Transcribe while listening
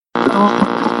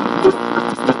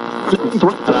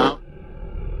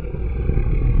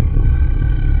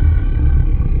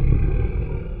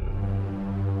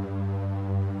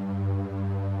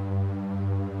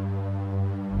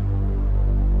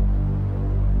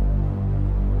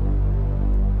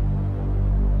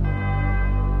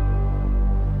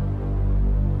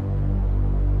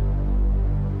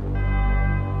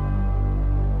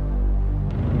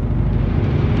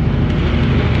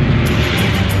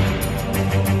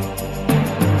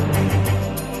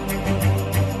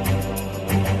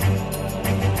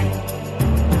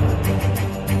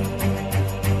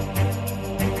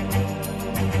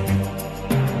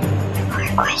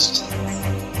Questions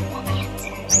and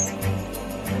answers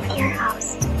with your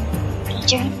host,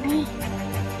 Adrian Lee.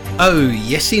 Oh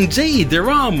yes indeed,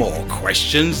 there are more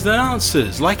questions than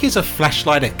answers. Like is a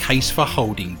flashlight a case for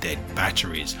holding dead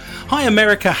batteries? Hi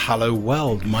America, hello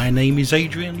world, my name is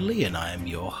Adrian Lee and I am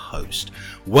your host.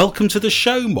 Welcome to the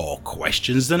show, More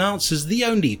Questions Than Answers, the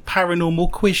only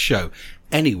paranormal quiz show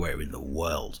anywhere in the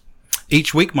world.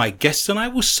 Each week my guests and I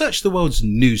will search the world's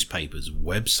newspapers,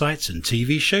 websites and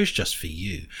TV shows just for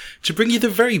you, to bring you the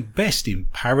very best in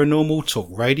paranormal talk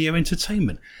radio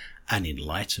entertainment and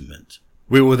enlightenment.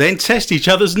 We will then test each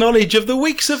other's knowledge of the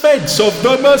week's events of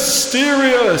the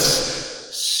mysterious,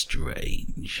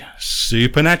 strange,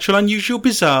 supernatural, unusual,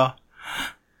 bizarre,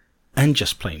 and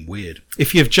just plain weird.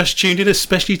 If you have just tuned in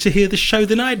especially to hear the show,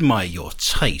 then I admire your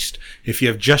taste. If you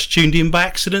have just tuned in by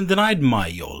accident, then I admire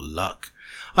your luck.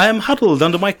 I am huddled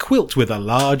under my quilt with a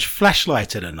large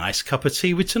flashlight and a nice cup of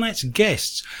tea with tonight's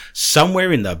guests,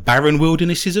 somewhere in the barren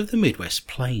wildernesses of the Midwest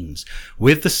Plains,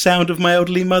 with the sound of my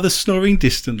elderly mother snoring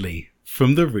distantly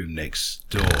from the room next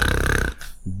door.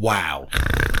 Wow.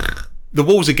 The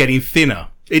walls are getting thinner.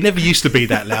 It never used to be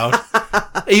that loud.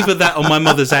 Either that or my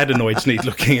mother's adenoids need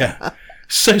looking at.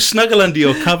 So snuggle under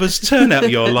your covers, turn out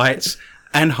your lights,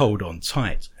 and hold on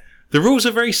tight. The rules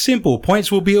are very simple. Points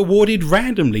will be awarded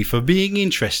randomly for being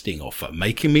interesting or for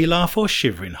making me laugh or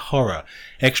shiver in horror.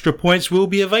 Extra points will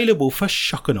be available for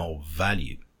shock and awe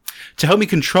value. To help me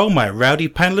control my rowdy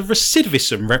panel of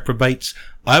recidivists and reprobates,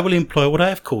 I will employ what I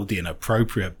have called the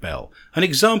inappropriate bell. An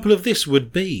example of this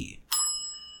would be: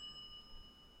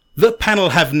 the panel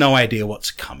have no idea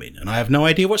what's coming, and I have no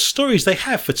idea what stories they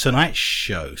have for tonight's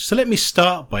show. So let me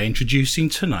start by introducing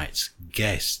tonight's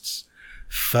guests.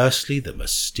 Firstly, the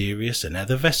mysterious and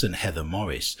effervescent Heather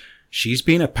Morris. She's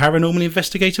been a paranormal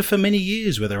investigator for many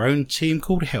years with her own team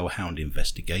called Hellhound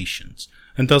Investigations,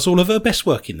 and does all of her best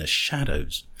work in the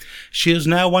shadows. She is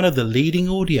now one of the leading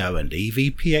audio and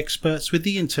EVP experts with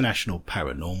the International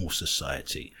Paranormal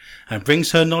Society, and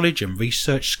brings her knowledge and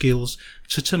research skills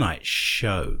to tonight's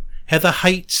show. Heather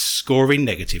hates scoring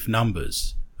negative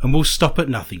numbers, and will stop at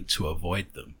nothing to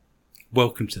avoid them.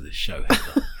 Welcome to the show,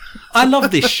 Heather. I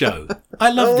love this show. I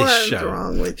love this show. What's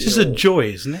wrong with This is a joy,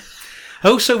 isn't it? I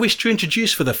also wish to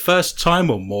introduce for the first time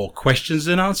on More Questions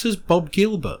Than Answers, Bob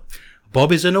Gilbert.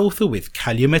 Bob is an author with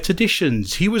Calumet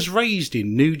Editions. He was raised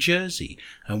in New Jersey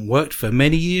and worked for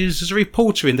many years as a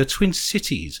reporter in the Twin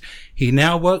Cities. He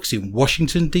now works in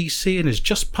Washington, D.C. and has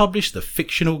just published the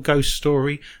fictional ghost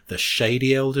story, The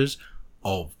Shady Elders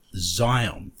of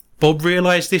Zion. Bob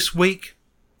realised this week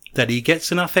that he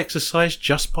gets enough exercise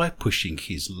just by pushing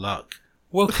his luck.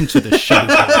 Welcome to the show.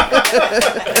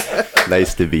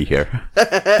 Nice to be here.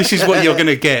 This is what you're going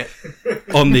to get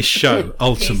on this show,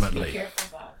 ultimately.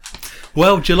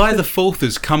 Well, July the 4th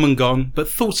has come and gone, but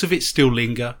thoughts of it still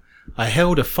linger. I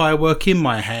held a firework in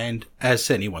my hand. Has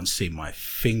anyone seen my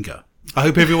finger? I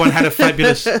hope everyone had a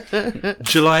fabulous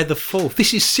July the 4th.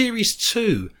 This is Series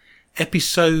 2,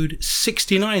 Episode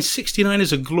 69. 69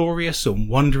 is a glorious and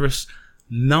wondrous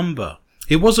number.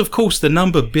 It was, of course, the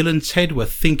number Bill and Ted were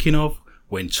thinking of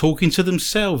when talking to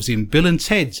themselves in Bill and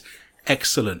Ted's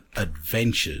Excellent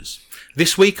Adventures.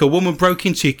 This week, a woman broke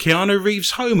into Keanu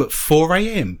Reeves' home at 4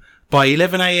 a.m. By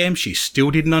 11 a.m., she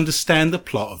still didn't understand the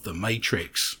plot of The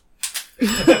Matrix.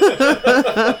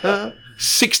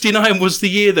 69 was the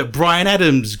year that Bryan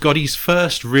Adams got his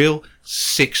first real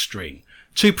six-string.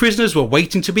 2 prisoners were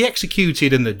waiting to be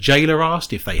executed, and the jailer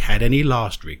asked if they had any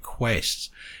last requests.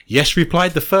 Yes,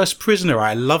 replied the first prisoner,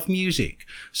 I love music,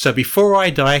 so before I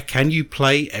die, can you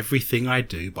play Everything I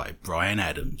Do by Bryan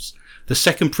Adams? The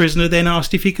second prisoner then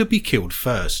asked if he could be killed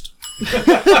first.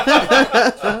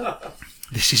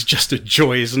 This is just a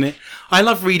joy, isn't it? I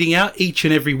love reading out each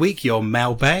and every week your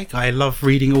mailbag. I love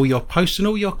reading all your posts and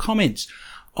all your comments.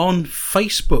 On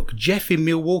Facebook, Jeff in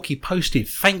Milwaukee posted,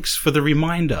 thanks for the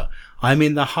reminder. I'm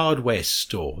in the hardware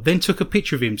store. Then took a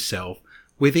picture of himself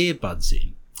with earbuds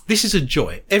in. This is a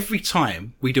joy. Every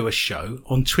time we do a show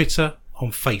on Twitter,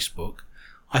 on Facebook,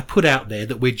 I put out there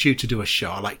that we're due to do a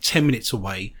show, like 10 minutes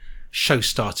away, show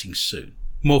starting soon.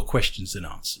 More questions than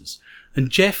answers. And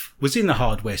Jeff was in the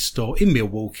hardware store in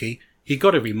Milwaukee. He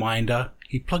got a reminder,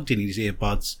 he plugged in his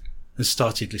earbuds and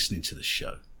started listening to the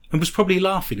show. And was probably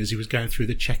laughing as he was going through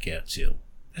the checkout till.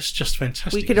 That's just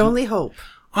fantastic. We could only hope.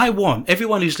 I want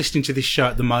everyone who's listening to this show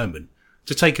at the moment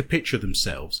to take a picture of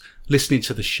themselves listening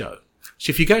to the show. So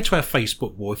if you go to our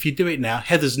Facebook wall, if you do it now,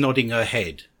 Heather's nodding her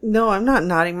head. No, I'm not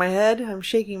nodding my head. I'm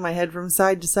shaking my head from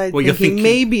side to side, Well, you're thinking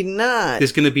maybe not.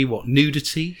 There's going to be what?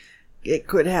 Nudity? It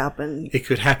could happen. It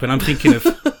could happen. I'm thinking of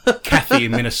Kathy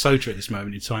in Minnesota at this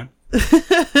moment in time.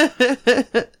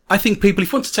 I think people,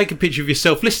 if you want to take a picture of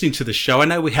yourself listening to the show, I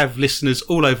know we have listeners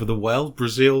all over the world,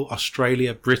 Brazil,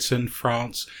 Australia, Britain,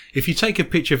 France. If you take a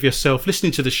picture of yourself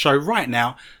listening to the show right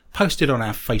now, post it on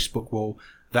our Facebook wall.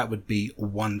 That would be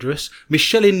wondrous.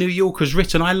 Michelle in New York has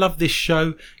written, I love this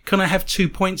show. Can I have 2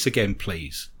 points again,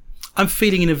 please? I'm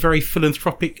feeling in a very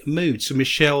philanthropic mood, so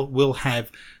Michelle will have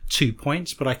 2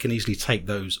 points, but I can easily take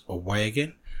those away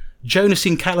again. Jonas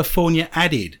in California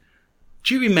added,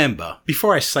 do you remember,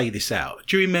 before I say this out,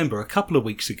 do you remember a couple of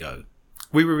weeks ago,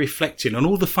 we were reflecting on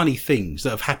all the funny things that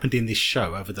have happened in this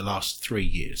show over the last 3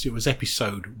 years. It was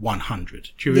episode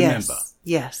 100. Do you remember?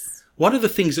 Yes. One of the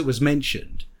things that was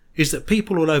mentioned is that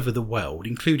people all over the world,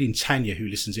 including Tanya, who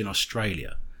listens in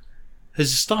Australia,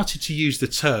 has started to use the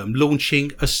term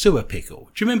launching a sewer pickle.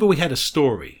 Do you remember we had a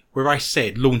story where I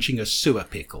said launching a sewer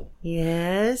pickle?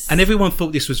 Yes. And everyone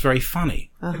thought this was very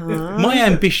funny. Uh-huh. My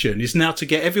ambition is now to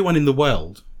get everyone in the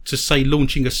world to say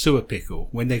launching a sewer pickle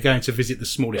when they're going to visit the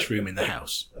smallest room in the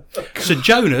house. So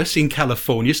Jonas in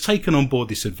California has taken on board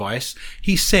this advice.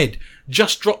 He said,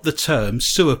 just drop the term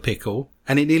sewer pickle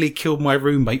and it nearly killed my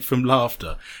roommate from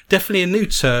laughter. Definitely a new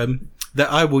term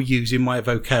that I will use in my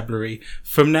vocabulary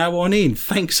from now on in.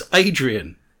 Thanks,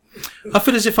 Adrian. I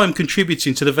feel as if I'm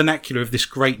contributing to the vernacular of this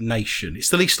great nation. It's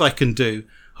the least I can do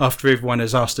after everyone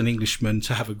has asked an Englishman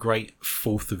to have a great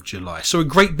 4th of July. So a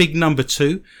great big number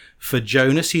 2 for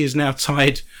Jonas. He is now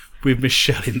tied with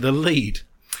Michelle in the lead.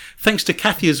 Thanks to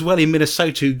Kathy as well in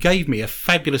Minnesota, who gave me a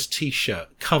fabulous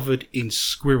t-shirt covered in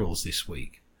squirrels this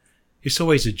week. It's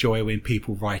always a joy when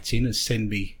people write in and send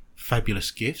me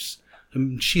fabulous gifts.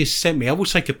 She has sent me, I will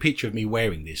take a picture of me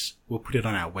wearing this. We'll put it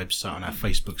on our website, on our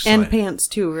Facebook site. And pants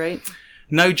too, right?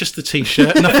 No, just the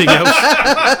t-shirt, nothing else.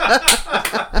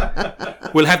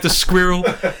 We'll have the squirrel.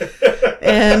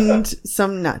 And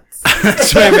some nuts.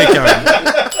 That's where we're going.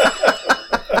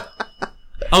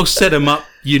 I'll set them up,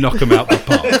 you knock them out the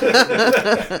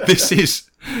park. This is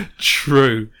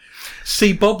true.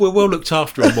 See, Bob, we're well looked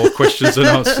after on more questions and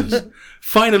answers.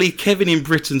 Finally, Kevin in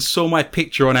Britain saw my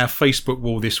picture on our Facebook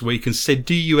wall this week and said,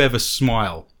 do you ever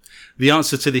smile? The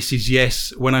answer to this is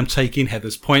yes, when I'm taking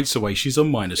Heather's points away. She's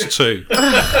on -2.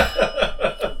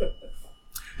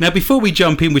 Now, before we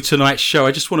jump in with tonight's show,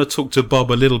 I just want to talk to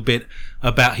Bob a little bit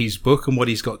about his book and what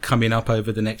he's got coming up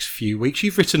over the next few weeks.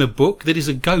 You've written a book that is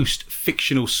a ghost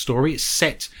fictional story. It's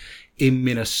set in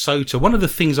Minnesota. One of the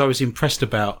things I was impressed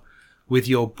about with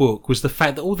your book was the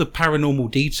fact that all the paranormal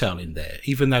detail in there,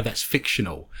 even though that's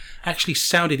fictional, actually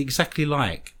sounded exactly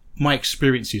like my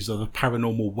experiences of the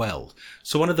paranormal world.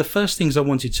 So one of the first things I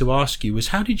wanted to ask you was,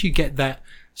 how did you get that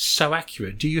so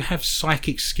accurate? Do you have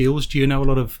psychic skills? Do you know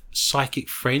a lot of psychic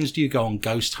friends? Do you go on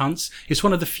ghost hunts? It's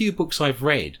one of the few books I've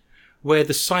read where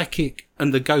the psychic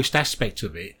and the ghost aspect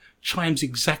of it chimes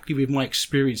exactly with my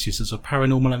experiences as a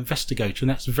paranormal investigator, and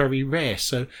that's very rare.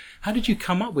 So how did you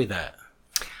come up with that?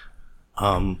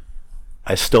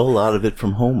 I stole a lot of it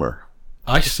from Homer.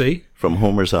 I see. From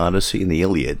Homer's Odyssey and the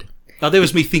Iliad. Oh, there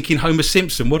was me thinking Homer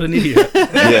Simpson. What an idiot.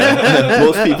 Yeah,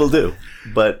 most people do.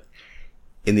 But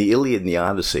in the Iliad and the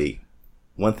Odyssey,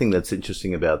 one thing that's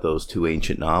interesting about those two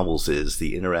ancient novels is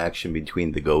the interaction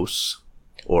between the ghosts,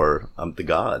 or the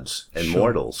gods, and Sure.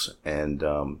 mortals. And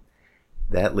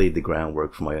that laid the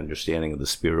groundwork for my understanding of the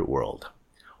spirit world.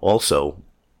 Also,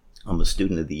 I'm a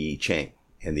student of the I Ching,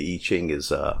 and the I Ching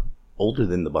is older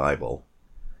than the Bible.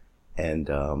 And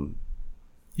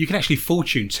you can actually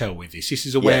fortune tell with this. This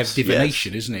is a way Yes, of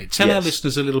divination, yes. isn't it? Tell our Yes.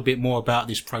 listeners a little bit more about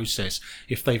this process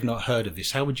if they've not heard of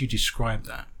this. How would you describe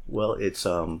that? Well, it's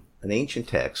an ancient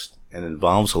text and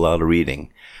involves a lot of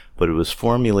reading, but it was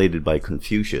formulated by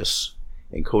Confucius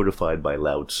and codified by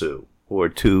Lao Tzu, who are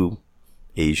two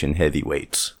Asian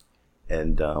heavyweights.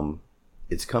 And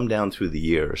it's come down through the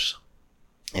years.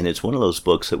 And it's one of those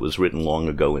books that was written long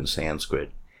ago in Sanskrit.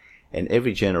 And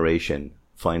every generation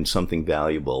finds something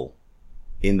valuable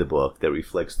in the book that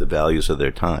reflects the values of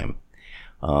their time.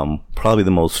 Probably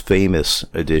the most famous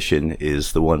edition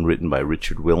is the one written by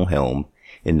Richard Wilhelm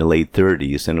in the late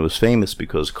 30s, and it was famous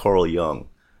because Carl Jung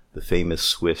the famous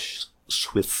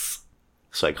Swiss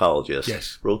psychologist,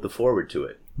 Yes. wrote the foreword to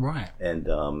it. Right. And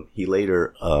he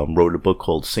later wrote a book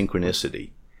called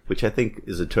Synchronicity, which I think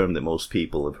is a term that most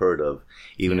people have heard of,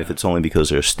 even if it's only because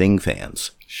they're Sting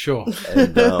fans. Sure.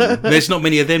 And, There's not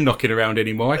many of them knocking around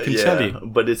anymore, I can tell you.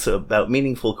 But it's about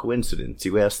meaningful coincidence.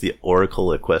 You ask the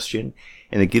oracle a question,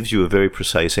 and it gives you a very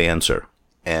precise answer.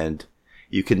 And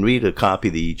you can read a copy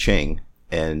of the I Ching,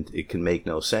 and it can make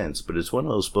no sense. But it's one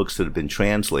of those books that have been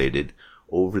translated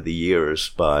over the years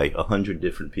by 100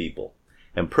 different people.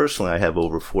 And personally, I have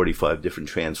over 45 different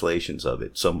translations of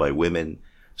it. Some by women,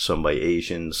 some by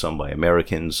Asians, some by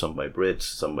Americans, some by Brits,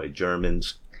 some by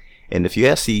Germans. And if you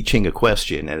ask the I Ching a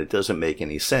question and it doesn't make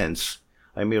any sense,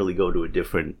 I merely go to a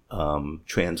different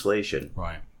translation.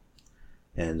 Right.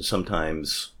 And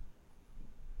sometimes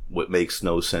what makes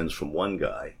no sense from one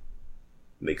guy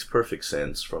makes perfect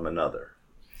sense from another.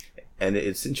 And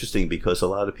it's interesting because a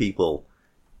lot of people,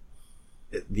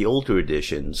 the older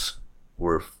editions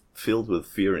were filled with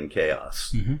fear and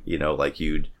chaos. Mm-hmm. You know, like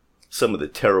some of the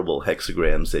terrible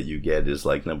hexagrams that you get is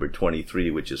like number 23,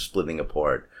 which is splitting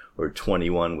apart, or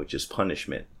 21, which is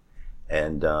punishment.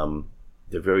 And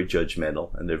they're very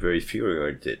judgmental and they're very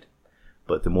fear-oriented.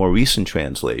 But the more recent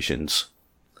translations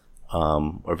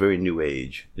are very new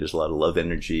age. There's a lot of love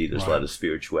energy. There's a lot of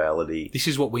spirituality. This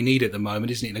is what we need at the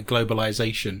moment, isn't it, in a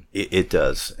globalization? It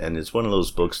does. And it's one of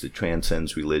those books that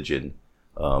transcends religion,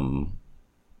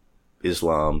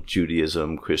 Islam,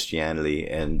 Judaism, Christianity,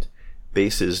 and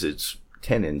bases its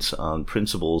tenets on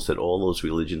principles that all those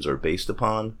religions are based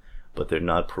upon, but they're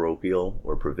not parochial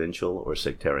or provincial or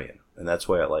sectarian. And that's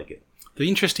why I like it. The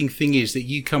interesting thing is that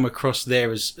you come across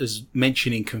there as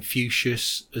mentioning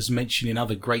Confucius, as mentioning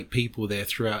other great people there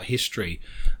throughout history.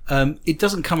 It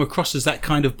doesn't come across as that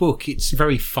kind of book. It's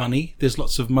very funny. There's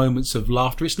lots of moments of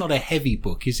laughter. It's not a heavy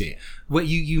book, is it? Where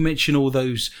you mention all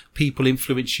those people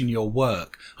influencing your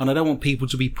work. And I don't want people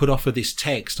to be put off of this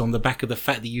text on the back of the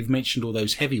fact that you've mentioned all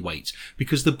those heavyweights,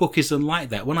 because the book isn't like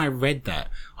that. When I read that,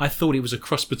 I thought it was a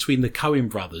cross between the Coen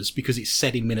brothers, because it's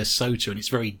set in Minnesota and it's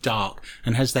very dark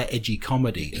and has that edgy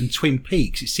comedy, and Twin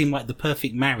Peaks. It seemed like the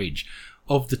perfect marriage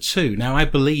of the two. Now, I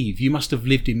believe you must have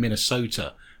lived in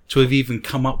Minnesota to have even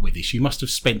come up with this. You must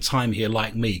have spent time here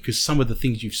like me, because some of the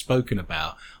things you've spoken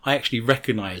about, I actually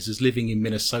recognize as living in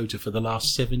Minnesota for the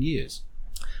last 7 years.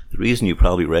 The reason you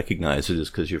probably recognize it is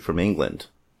because you're from England,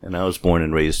 and I was born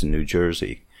and raised in New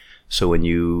Jersey. So when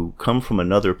you come from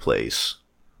another place,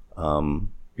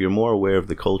 you're more aware of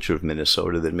the culture of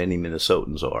Minnesota than many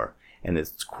Minnesotans are. And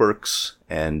its quirks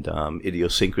and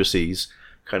idiosyncrasies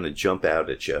kind of jump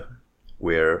out at you,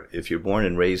 where if you're born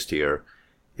and raised here,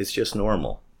 it's just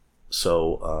normal.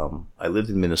 So I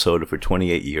lived in Minnesota for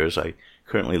 28 years. I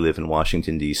currently live in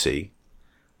Washington, D.C.,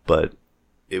 but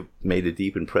it made a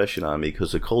deep impression on me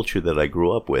because the culture that I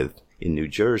grew up with in New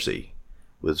Jersey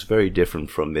was very different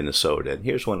from Minnesota. And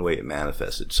here's one way it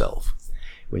manifests itself.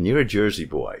 When you're a Jersey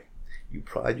boy, you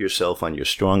pride yourself on your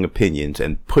strong opinions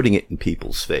and putting it in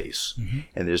people's face. Mm-hmm.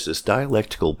 And there's this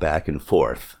dialectical back and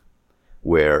forth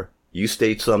where you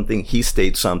state something, he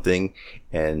states something,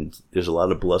 and there's a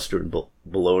lot of bluster and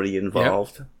baloney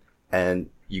involved. Yep. And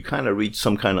you kind of reach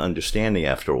some kind of understanding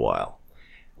after a while.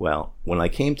 Well, when I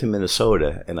came to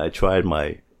Minnesota and I tried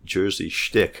my Jersey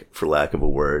shtick, for lack of a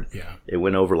word, it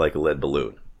went over like a lead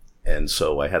balloon. And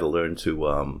so I had to learn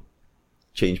to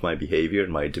change my behavior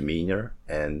and my demeanor.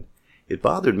 And it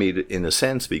bothered me in a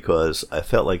sense because I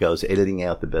felt like I was editing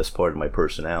out the best part of my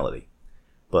personality.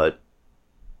 But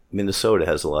Minnesota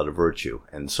has a lot of virtue,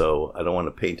 and so I don't want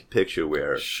to paint a picture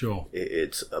where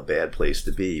it's a bad place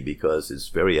to be, because it's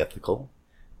very ethical.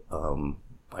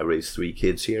 I raised 3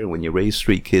 kids here, and when you raise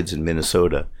 3 kids in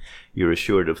Minnesota, you're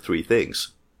assured of 3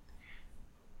 things.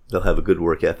 They'll have a good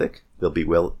work ethic, they'll be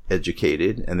well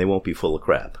educated, and they won't be full of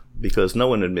crap. Because no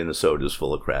one in Minnesota is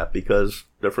full of crap, because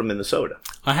they're from Minnesota.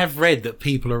 I have read that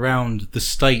people around the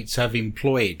states have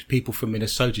employed people from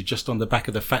Minnesota just on the back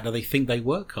of the fact that they think they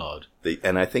work hard.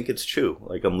 And I think it's true.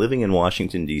 Like, I'm living in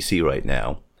Washington, D.C. right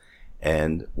now,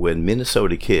 and when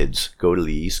Minnesota kids go to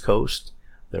the East Coast,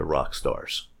 they're rock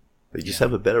stars. They just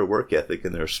have a better work ethic,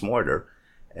 and they're smarter,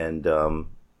 and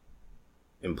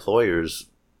employers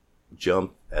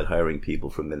jump at hiring people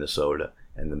from Minnesota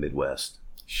and the Midwest.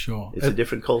 Sure. It's a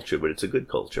different culture, but it's a good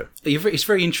culture. It's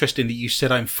very interesting that you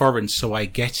said I'm foreign, so I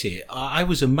get it. I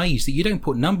was amazed that you don't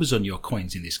put numbers on your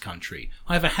coins in this country.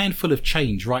 I have a handful of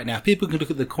change right now. People can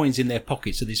look at the coins in their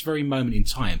pockets at this very moment in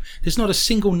time. There's not a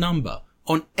single number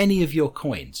on any of your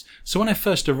coins. So when I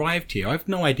first arrived here, I've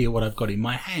no idea what I've got in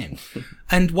my hand.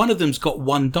 And one of them's got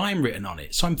 1 dime written on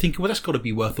it. So I'm thinking, well, that's got to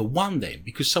be worth a 1 then,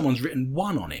 because someone's written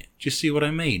 1 on it. Do you see what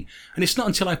I mean? And it's not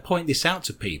until I point this out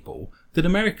to people that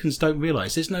Americans don't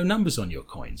realise there's no numbers on your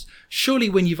coins. Surely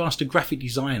when you've asked a graphic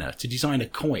designer to design a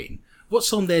coin,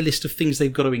 what's on their list of things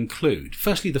they've got to include?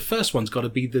 Firstly, the first one's got to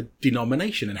be the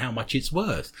denomination and how much it's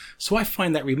worth. So I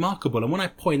find that remarkable. And when I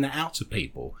point that out to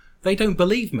people, they don't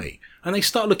believe me. And they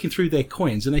start looking through their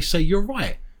coins and they say, you're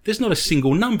right. There's not a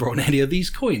single number on any of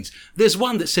these coins. There's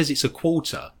one that says it's a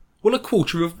quarter. Well, a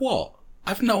quarter of what?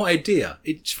 I've no idea.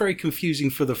 It's very confusing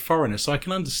for the foreigner, so I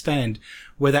can understand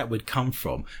where that would come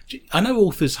from. I know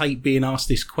authors hate being asked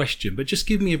this question, but just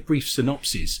give me a brief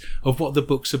synopsis of what the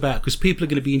book's about, because people are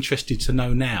going to be interested to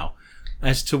know now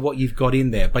as to what you've got in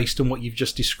there based on what you've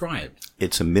just described.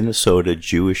 It's a Minnesota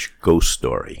Jewish ghost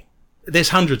story. There's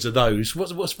hundreds of those.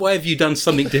 Why have you done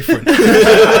something different?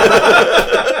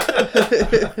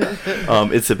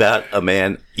 It's about a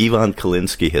man, Ivan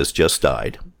Kalinsky has just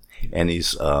died, and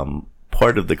he's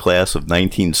part of the class of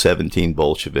 1917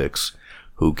 Bolsheviks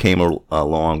who came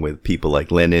along with people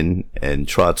like Lenin and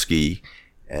Trotsky,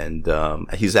 and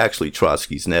he's actually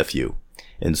Trotsky's nephew,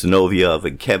 and Zinoviev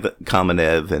and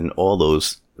Kamenev and all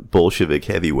those Bolshevik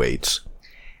heavyweights.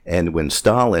 And when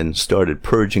Stalin started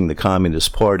purging the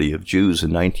Communist Party of Jews in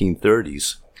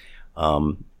 1930s,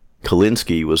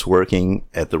 Kalinsky was working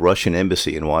at the Russian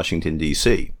embassy in Washington,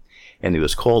 D.C., and he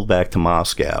was called back to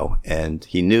Moscow, and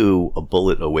he knew a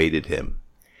bullet awaited him.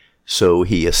 So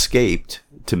he escaped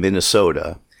to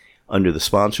Minnesota under the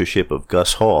sponsorship of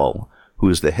Gus Hall, who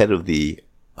is the head of the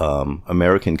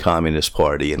American Communist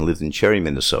Party and lived in Cherry,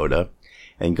 Minnesota.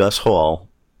 And Gus Hall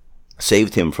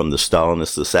saved him from the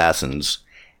Stalinist assassins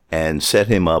and set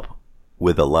him up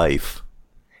with a life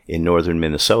in northern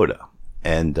Minnesota.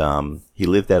 And he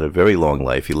lived out a very long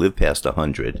life. He lived past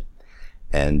 100.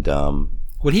 And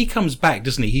well, he comes back,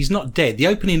 doesn't he? He's not dead. The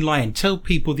opening line, tell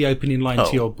people the opening line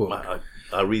to your book.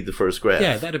 I'll read the first graph.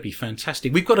 Yeah, that'd be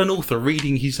fantastic. We've got an author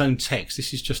reading his own text.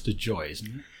 This is just a joy, isn't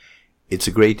it? It's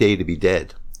a great day to be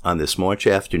dead. On this March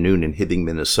afternoon in Hibbing,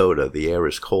 Minnesota, the air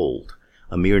is cold,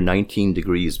 a mere 19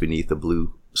 degrees beneath the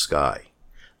blue sky.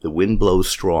 The wind blows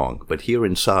strong, but here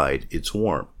inside, it's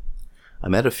warm.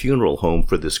 I'm at a funeral home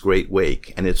for this great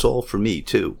wake, and it's all for me,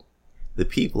 too. The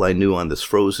people I knew on this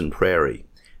frozen prairie,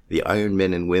 the iron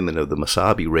men and women of the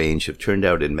Mesabi Range, have turned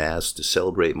out en masse to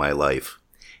celebrate my life,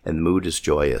 and the mood is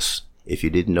joyous. If you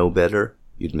didn't know better,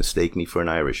 you'd mistake me for an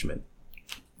Irishman.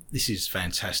 This is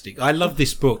fantastic. I love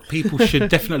this book. People should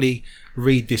definitely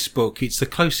read this book. It's the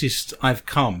closest I've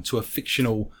come to a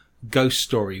fictional ghost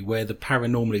story where the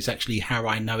paranormal is actually how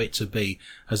I know it to be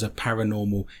as a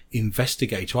paranormal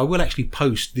investigator. I will actually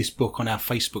post this book on our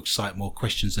Facebook site, More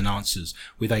Questions and Answers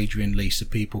with Adrian Lee, so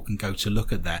people can go to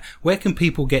look at that. Where can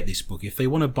people get this book? If they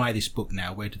want to buy this book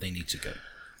now, where do they need to go?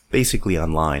 Basically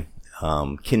online.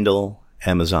 Kindle,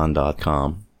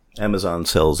 Amazon.com. Amazon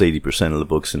sells 80% of the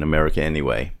books in America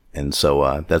anyway. And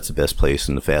so that's the best place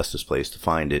and the fastest place to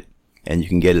find it. And you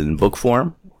can get it in book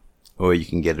form, or you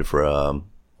can get it for a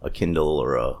Kindle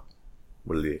or a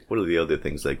what are the other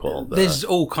things they call? There's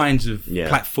all kinds of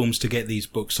platforms to get these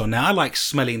books on now. I like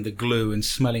smelling the glue and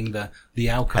smelling the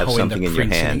alcohol. Have something in the your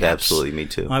hand. Apps. Absolutely, me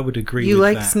too. I would agree. You with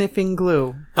like that. sniffing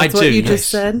glue? That's I what do. you Yes. just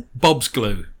said. Bob's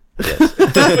glue. Yes.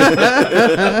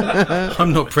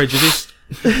 I'm not prejudiced.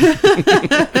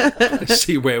 I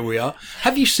see where we are.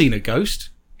 Have you seen a ghost?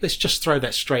 Let's just throw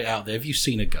that straight out there. Have you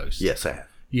seen a ghost? Yes, I have.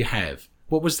 You have.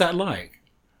 What was that like?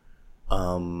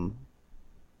 A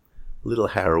little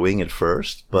harrowing at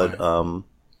first, but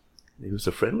it was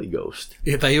a friendly ghost.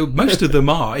 Yeah, most of them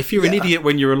are. If you're an idiot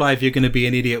when you're alive, you're going to be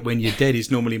an idiot when you're dead, is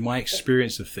normally my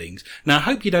experience of things. Now, I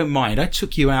hope you don't mind. I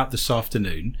took you out this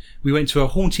afternoon. We went to a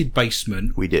haunted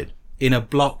basement. We did. In a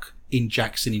block in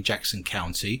Jackson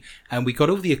County, and we got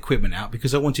all the equipment out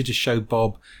because I wanted to show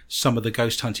Bob some of the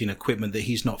ghost hunting equipment that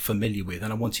he's not familiar with,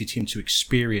 and I wanted him to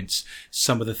experience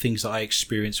some of the things that I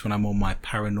experience when I'm on my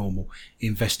paranormal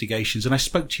investigations. And I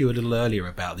spoke to you a little earlier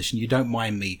about this, and you don't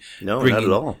mind me not at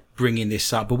all. Bringing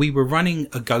this up, but we were running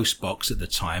a ghost box at the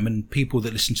time, and people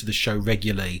that listen to the show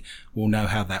regularly will know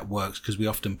how that works because we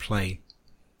often play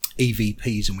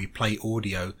EVPs and we play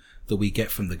audio that we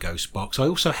get from the ghost box. I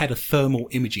also had a thermal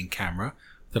imaging camera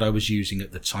that I was using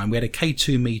at the time. We had a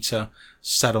K2 meter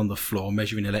sat on the floor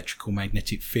measuring electrical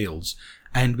magnetic fields,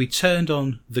 and we turned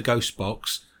on the ghost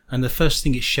box, and the first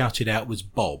thing it shouted out was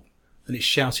Bob, and it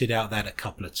shouted out that a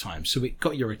couple of times, so it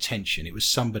got your attention. It was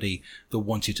somebody that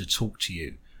wanted to talk to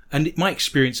you. And my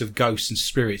experience of ghosts and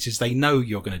spirits is they know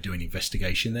you're going to do an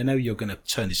investigation. They know you're going to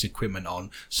turn this equipment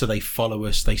on. So they follow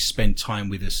us. They spend time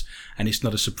with us. And it's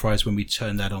not a surprise when we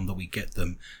turn that on that we get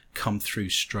them come through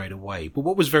straight away. But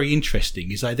what was very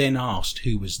interesting is I then asked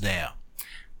who was there.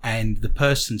 And the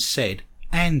person said,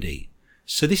 Andy.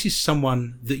 So this is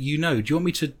someone that you know. Do you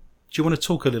want to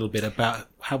talk a little bit about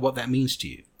what that means to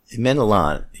you? It meant a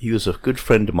lot. He was a good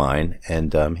friend of mine,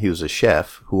 and he was a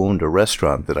chef who owned a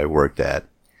restaurant that I worked at.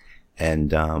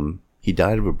 And he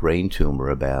died of a brain tumor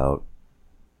about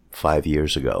 5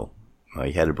 years ago.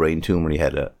 He had a brain tumor. He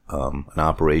had an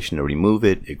operation to remove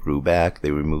it. It grew back.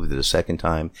 They removed it a second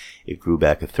time. It grew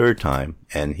back a third time,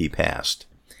 and he passed.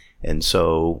 And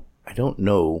so I don't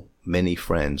know many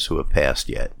friends who have passed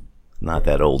yet. Not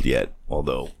that old yet,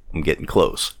 although I'm getting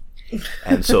close.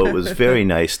 And so it was very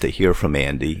nice to hear from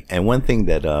Andy. And one thing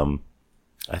that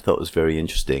I thought was very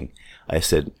interesting, I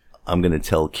said, I'm going to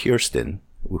tell Kirsten,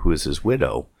 who is his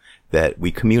widow, that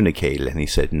we communicated. And he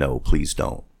said, no, please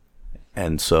don't.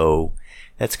 And so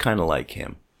that's kind of like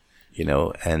him, you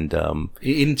know. And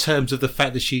in terms of the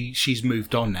fact that she's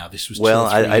moved on now, this was well,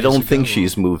 2 or 3 I don't years think ago,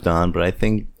 she's moved on, but I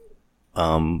think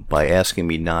by asking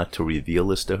me not to reveal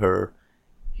this to her,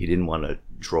 he didn't want to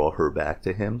draw her back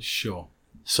to him. Sure.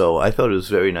 So I thought it was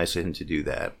very nice of him to do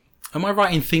that. Am I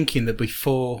right in thinking that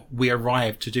before we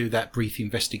arrived to do that brief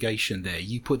investigation there,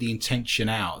 you put the intention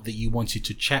out that you wanted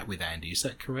to chat with Andy? Is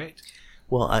that correct?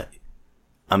 Well,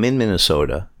 I'm in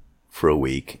Minnesota for a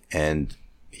week, and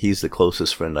he's the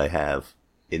closest friend I have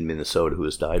in Minnesota who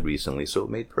has died recently, so it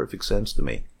made perfect sense to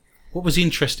me. What was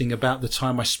interesting about the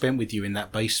time I spent with you in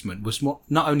that basement was not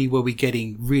only were we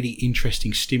getting really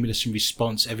interesting stimulus and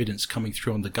response evidence coming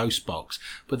through on the ghost box,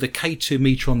 but the K2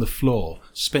 meter on the floor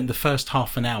spent the first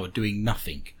half an hour doing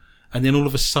nothing. And then all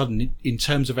of a sudden, in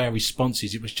terms of our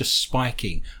responses, it was just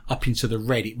spiking up into the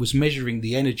red. It was measuring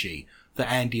the energy that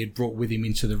Andy had brought with him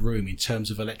into the room in terms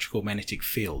of electrical magnetic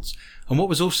fields. And what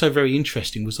was also very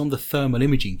interesting was on the thermal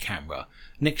imaging camera,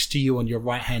 next to you on your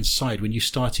right-hand side, when you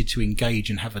started to engage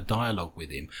and have a dialogue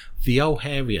with him, the whole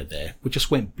area there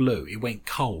just went blue. It went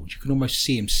cold. You can almost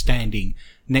see him standing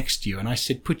next to you. And I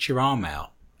said, put your arm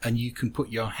out and you can put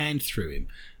your hand through him.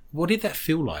 What did that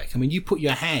feel like? I mean, you put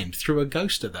your hand through a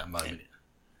ghost at that moment.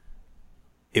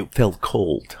 It felt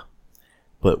cold.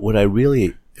 But what I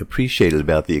really appreciated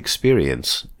about the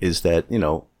experience is that, you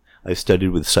know, I've studied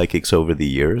with psychics over the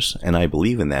years, and I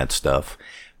believe in that stuff.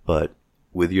 But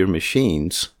with your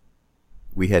machines,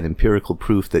 we had empirical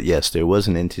proof that, yes, there was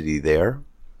an entity there.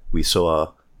 We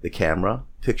saw the camera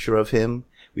picture of him.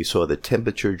 We saw the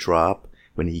temperature drop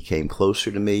when he came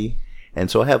closer to me. And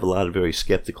so I have a lot of very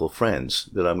skeptical friends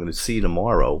that I'm going to see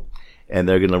tomorrow, and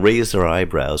they're going to raise their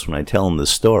eyebrows when I tell them the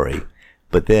story.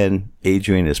 But then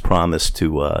Adrian has promised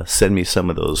to send me some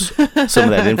of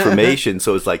that information.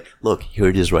 So it's like, look, here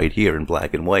it is right here in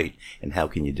black and white. And how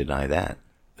can you deny that?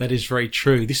 That is very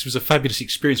true. This was a fabulous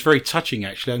experience, very touching,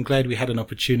 actually. I'm glad we had an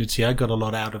opportunity. I got a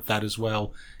lot out of that as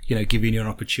well, you know, giving you an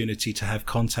opportunity to have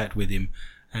contact with him.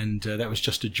 And that was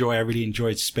just a joy. I really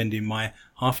enjoyed spending my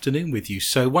afternoon with you.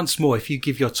 So once more, if you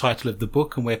give your title of the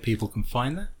book and where people can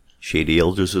find that. Shady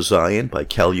Elders of Zion by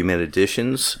Calumet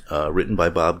Editions, written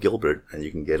by Bob Gilbert, and you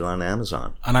can get it on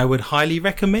Amazon. And I would highly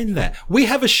recommend that. We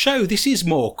have a show. This is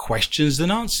More Questions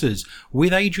Than Answers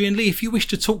with Adrian Lee. If you wish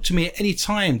to talk to me at any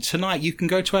time tonight, you can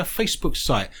go to our Facebook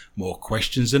site, More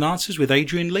Questions Than Answers with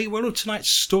Adrian Lee, where all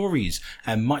tonight's stories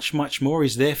and much, much more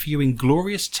is there for you in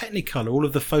glorious Technicolor. All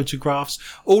of the photographs,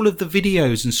 all of the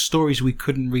videos and stories we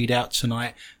couldn't read out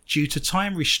tonight due to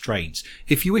time restraints.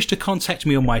 If you wish to contact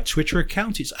me on my Twitter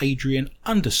account, it's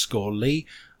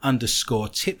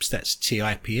Adrian_Lee_tips. That's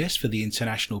TIPS for the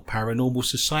International Paranormal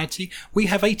Society. We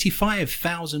have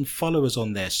 85,000 followers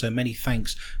on there. So many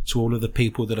thanks to all of the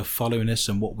people that are following us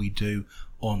and what we do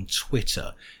on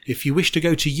Twitter. If you wish to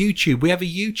go to YouTube, we have a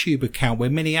YouTube account where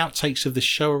many outtakes of the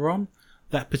show are on.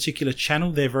 That particular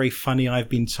channel, they're very funny, I've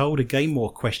been told. Again,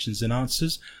 More Questions Than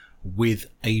Answers with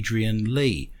Adrian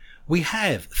Lee. We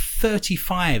have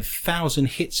 35,000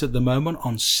 hits at the moment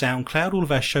on SoundCloud. All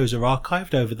of our shows are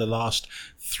archived over the last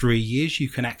 3 years. You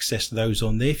can access those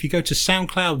on there. If you go to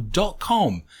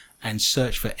soundcloud.com and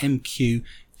search for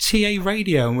MQTA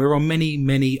Radio, and we're on many,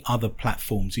 many other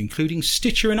platforms, including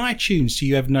Stitcher and iTunes, so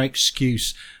you have no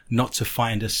excuse not to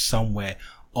find us somewhere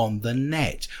on the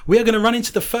net. We are going to run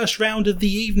into the first round of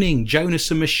the evening. Jonas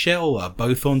and Michelle are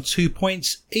both on 2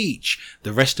 points each.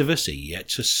 The rest of us are yet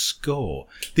to score.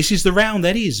 This is the round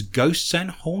that is Ghosts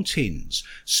and Hauntings.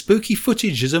 Spooky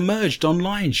footage has emerged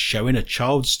online showing a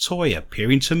child's toy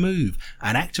appearing to move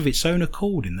and act of its own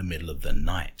accord in the middle of the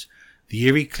night. The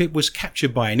eerie clip was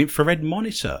captured by an infrared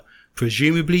monitor,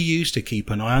 presumably used to keep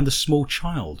an eye on the small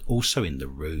child also in the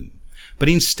room. But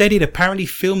instead it apparently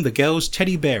filmed the girl's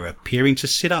teddy bear appearing to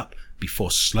sit up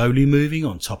before slowly moving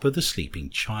on top of the sleeping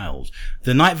child.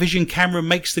 The night vision camera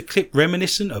makes the clip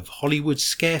reminiscent of Hollywood's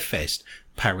Scarefest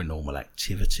Paranormal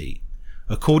Activity.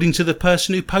 According to the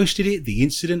person who posted it, the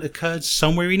incident occurred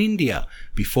somewhere in India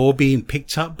before being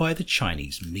picked up by the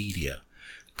Chinese media.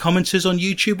 Commenters on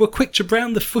YouTube were quick to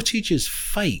brand the footage as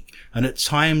fake and at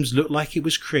times looked like it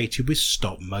was created with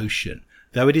stop motion,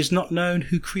 though it is not known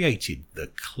who created the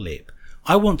clip.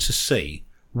 I want to see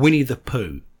Winnie the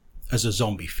Pooh as a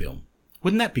zombie film.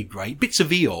 Wouldn't that be great? Bits of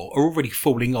Eeyore are already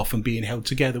falling off and being held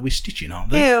together with stitching, aren't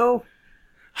they? Ew.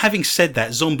 Having said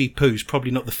that, Zombie Pooh's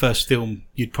probably not the first film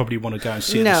you'd probably want to go and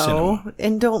see at the cinema. No,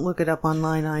 and don't look it up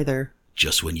online either.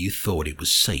 Just when you thought it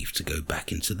was safe to go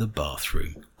back into the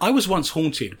bathroom. I was once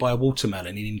haunted by a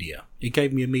watermelon in India. It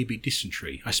gave me amoebic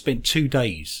dysentery. I spent 2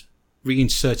 days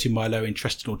reinserting my lower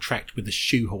intestinal tract with a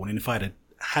shoehorn, and if I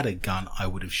had a gun, I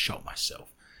would have shot myself.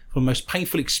 One of the most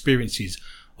painful experiences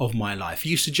of my life. Are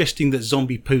you suggesting that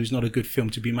Zombie Pooh's not a good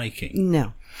film to be making?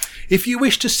 No. If you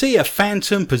wish to see a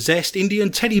phantom possessed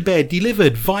Indian teddy bear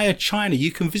delivered via China,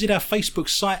 you can visit our Facebook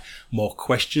site, More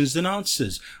Questions Than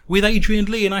Answers, with Adrian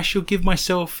Lee, and I shall give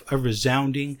myself a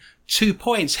resounding 2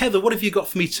 points. Heather, what have you got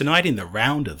for me tonight in the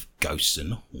round of ghosts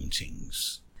and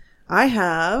hauntings? I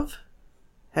have.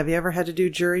 Have you ever had to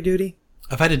do jury duty?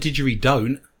 I've had a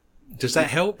didgeridoo. Does that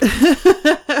help?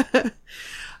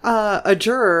 A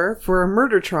juror for a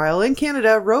murder trial in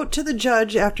Canada wrote to the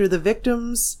judge after the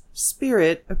victim's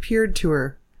spirit appeared to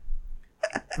her.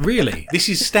 Really? This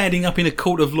is standing up in a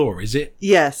court of law, is it?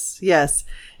 Yes.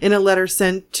 In a letter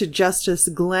sent to Justice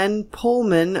Glenn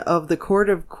Pullman of the Court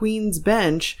of Queen's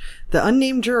Bench, the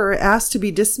unnamed juror asked to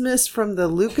be dismissed from the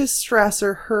Lucas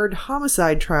Strasser Heard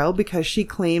homicide trial because she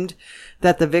claimed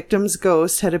that the victim's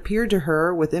ghost had appeared to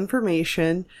her with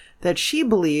information that she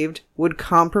believed would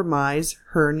compromise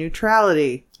her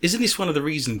neutrality. Isn't this one of the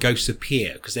reasons ghosts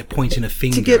appear? Because they're pointing a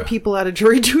finger. To get people out of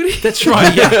jury duty? That's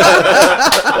right,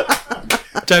 yeah.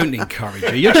 Don't encourage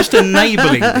her. You're just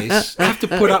enabling this. I have to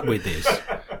put up with this.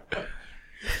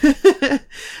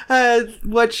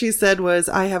 What she said was,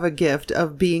 I have a gift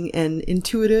of being an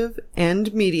intuitive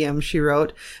and medium, she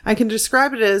wrote. I can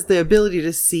describe it as the ability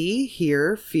to see,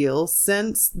 hear, feel,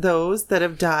 sense those that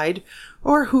have died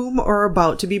or whom are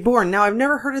about to be born. Now, I've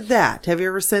never heard of that. Have you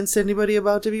ever sensed anybody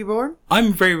about to be born?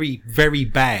 I'm very, very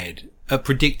bad at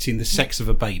predicting the sex of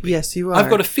a baby. Yes, you are.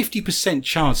 I've got a 50%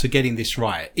 chance of getting this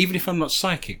right, even if I'm not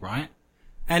psychic, right?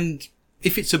 And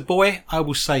if it's a boy, I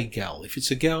will say girl. If it's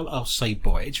a girl, I'll say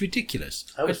boy. It's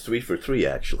ridiculous. I was 3 for 3,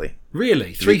 actually.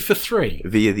 Really? 3 for 3?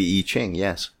 Via the I Ching,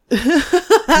 yes.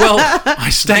 Well, I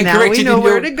stand now corrected. Now we know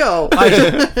where to go.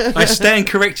 I stand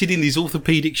corrected in these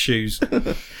orthopedic shoes.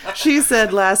 She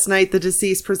said last night the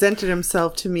deceased presented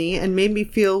himself to me and made me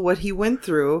feel what he went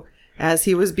through as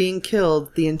he was being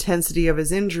killed, the intensity of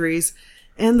his injuries,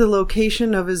 and the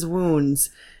location of his wounds.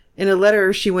 In a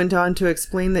letter, she went on to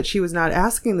explain that she was not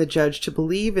asking the judge to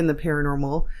believe in the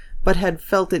paranormal, but had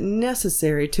felt it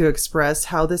necessary to express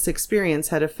how this experience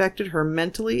had affected her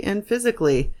mentally and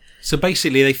physically. So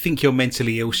basically, they think you're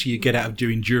mentally ill, so you get out of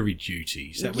doing jury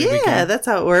duty. Is that where we go? Yeah, that's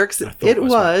how it works. It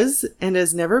was and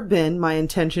has never been my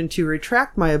intention to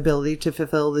retract my ability to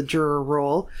fulfill the juror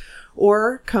role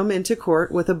or come into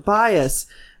court with a bias.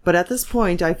 But at this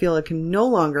point, I feel I can no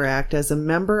longer act as a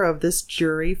member of this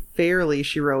jury fairly,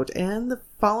 she wrote. And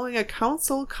following a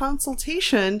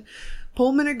consultation,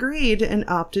 Pullman agreed and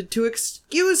opted to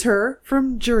excuse her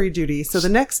from jury duty. So the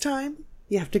next time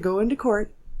you have to go into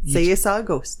court, say you saw a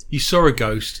ghost. You saw a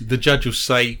ghost. The judge will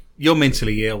say, you're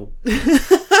mentally ill.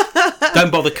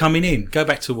 Don't bother coming in. Go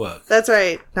back to work. That's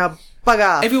right. Now, bug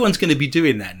off. Everyone's going to be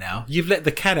doing that now. You've let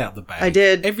the cat out the bag. I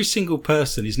did. Every single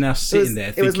person is now sitting there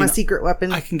thinking, it was my secret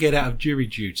weapon. I can get out of jury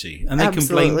duty. And they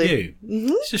Absolutely. can blame you.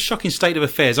 Mm-hmm. It's a shocking state of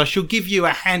affairs. I shall give you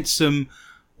a handsome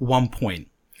 1 point.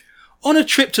 On a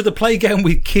trip to the playground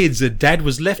with kids, a dad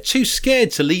was left too scared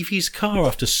to leave his car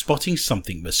after spotting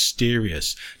something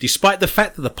mysterious. Despite the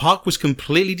fact that the park was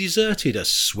completely deserted, a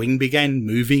swing began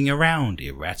moving around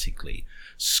erratically.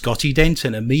 Scotty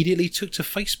Denton immediately took to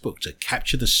Facebook to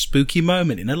capture the spooky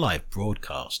moment in a live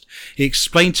broadcast. He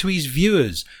explained to his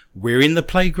viewers, we're in the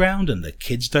playground and the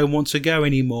kids don't want to go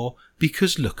anymore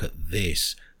because look at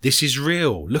this. This is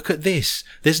real. Look at this.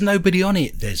 There's nobody on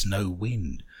it. There's no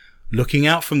wind. Looking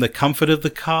out from the comfort of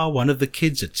the car, one of the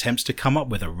kids attempts to come up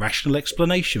with a rational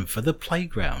explanation for the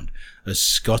playground. As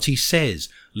Scotty says,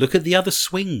 look at the other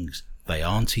swings. They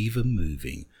aren't even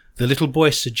moving. The little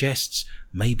boy suggests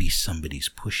maybe somebody's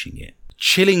pushing it.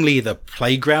 Chillingly, the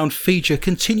playground feature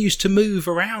continues to move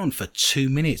around for 2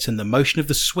 minutes, and the motion of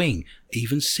the swing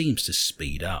even seems to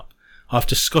speed up.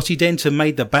 After Scotty Denton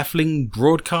made the baffling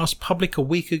broadcast public a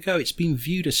week ago, it's been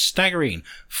viewed a staggering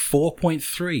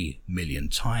 4.3 million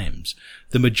times.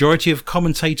 The majority of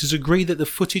commentators agree that the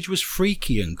footage was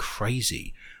freaky and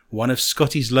crazy. One of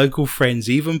Scotty's local friends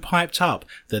even piped up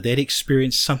that they'd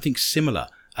experienced something similar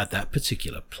at that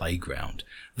particular playground.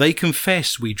 They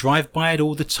confess, "We drive by it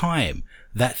all the time.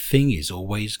 That thing is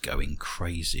always going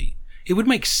crazy." It would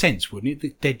make sense, wouldn't it,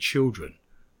 that dead children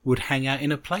would hang out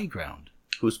in a playground?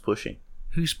 Who's pushing?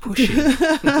 Who's pushing?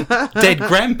 Dead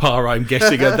grandpa, I'm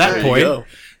guessing, at that point.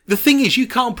 The thing is, you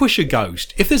can't push a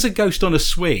ghost. If there's a ghost on a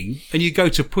swing and you go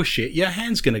to push it, your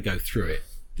hand's going to go through it.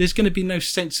 There's going to be no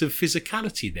sense of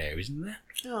physicality there, isn't there?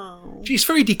 Oh. Gee, it's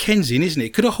very Dickensian, isn't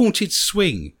it? Could a haunted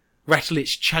swing rattle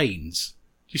its chains?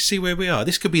 Do you see where we are?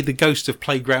 This could be the ghost of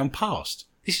playground past.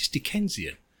 This is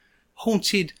Dickensian.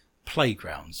 Haunted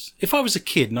playgrounds. If I was a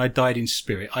kid and I died in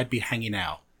spirit, I'd be hanging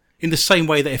out. In the same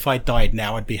way that if I died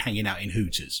now, I'd be hanging out in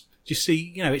Hooters. Do you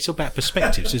see? You know, it's about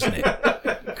perspectives, isn't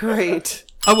it? Great.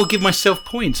 I will give myself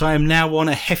points. I am now on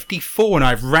a hefty 4 and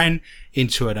I've ran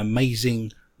into an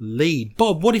amazing lead.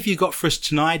 Bob, what have you got for us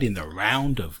tonight in the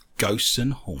round of ghosts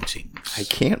and hauntings? I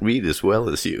can't read as well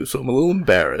as you, so I'm a little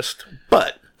embarrassed.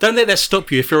 But don't let that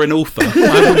stop you if you're an author.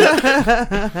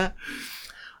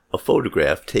 A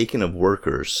photograph taken of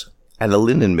workers at a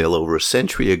linen mill over a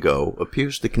century ago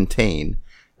appears to contain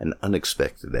an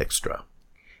unexpected extra.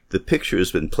 The picture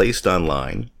has been placed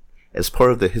online as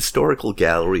part of the historical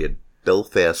gallery at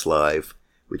Belfast Live,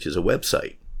 which is a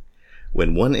website.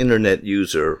 When one internet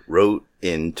user wrote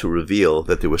in to reveal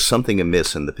that there was something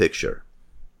amiss in the picture.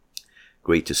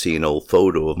 Great to see an old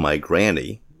photo of my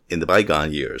granny in the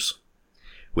bygone years.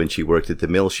 When she worked at the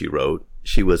mill, she wrote,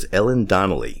 she was Ellen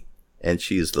Donnelly, and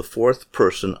she is the 4th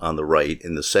person on the right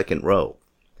in the 2nd row.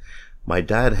 My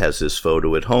dad has this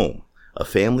photo at home, a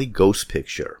family ghost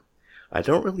picture. I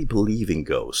don't really believe in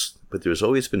ghosts, but there's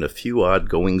always been a few odd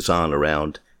goings-on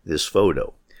around this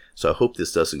photo, so I hope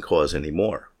this doesn't cause any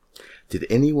more. Did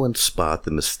anyone spot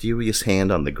the mysterious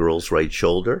hand on the girl's right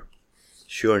shoulder?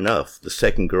 Sure enough, the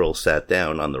second girl sat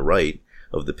down on the right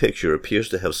of the picture appears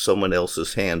to have someone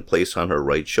else's hand placed on her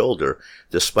right shoulder,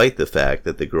 despite the fact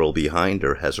that the girl behind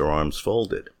her has her arms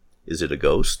folded. Is it a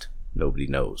ghost? Nobody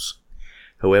knows.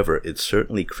 However, it's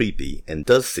certainly creepy and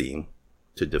does seem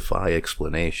to defy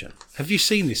explanation. Have you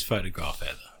seen this photograph,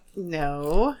 Heather?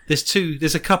 No.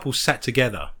 There's a couple sat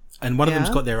together, and one of them's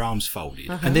got their arms folded,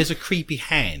 and there's a creepy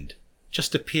hand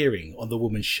just appearing on the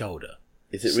woman's shoulder.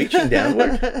 Is it reaching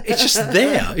downward? It's just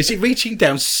there. Is it reaching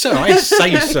down? Sir, I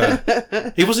say, sir.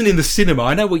 It wasn't in the cinema.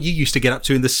 I know what you used to get up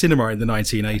to in the cinema in the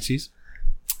 1980s.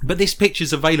 But this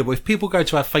picture's available. If people go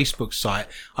to our Facebook site,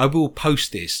 I will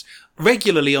post this.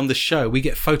 Regularly on the show, we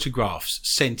get photographs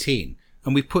sent in,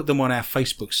 and we put them on our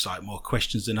Facebook site, More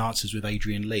Questions Than Answers with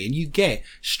Adrian Lee, and you get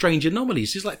strange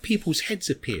anomalies. It's like people's heads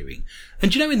appearing.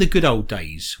 And you know, in the good old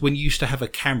days, when you used to have a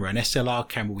camera, an SLR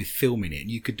camera with film in it,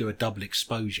 and you could do a double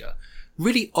exposure,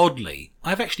 really oddly,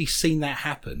 I've actually seen that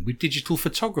happen with digital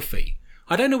photography.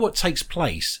 I don't know what takes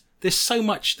place. There's so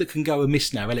much that can go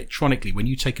amiss now electronically when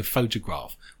you take a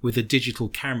photograph with a digital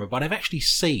camera, but I've actually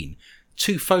seen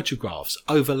 2 photographs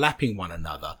overlapping one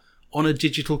another on a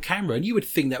digital camera, and you would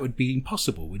think that would be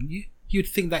impossible, wouldn't you? You'd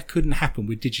think that couldn't happen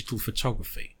with digital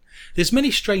photography. There's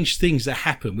many strange things that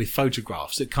happen with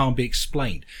photographs that can't be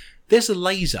explained. There's a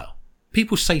laser.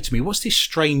 People say to me, what's this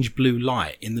strange blue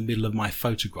light in the middle of my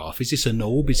photograph? Is this an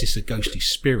orb? Is this a ghostly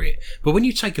spirit? But when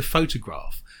you take a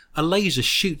photograph, a laser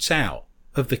shoots out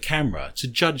of the camera to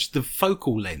judge the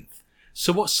focal length.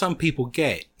 So what some people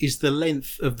get is the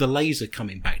length of the laser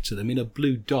coming back to them in a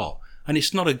blue dot. And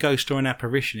it's not a ghost or an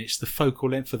apparition, it's the focal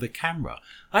length of the camera.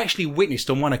 I actually witnessed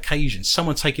on one occasion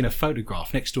someone taking a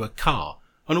photograph next to a car,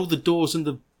 and all the doors and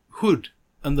the hood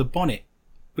and the bonnet,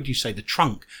 what do you say, the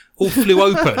trunk, all flew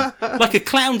open like a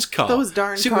clown's car. Those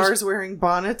darn cars wearing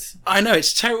bonnets. I know,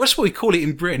 it's terrible. That's what we call it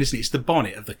in Britain, isn't it? It's the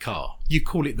bonnet of the car. You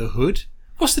call it the hood.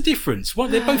 What's the difference?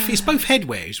 Well, it's both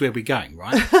headwear is where we're going,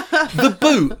 right? The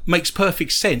boot makes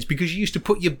perfect sense because you used to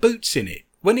put your boots in it.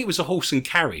 When it was a horse and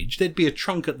carriage, there'd be a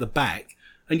trunk at the back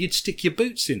and you'd stick your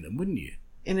boots in them, wouldn't you?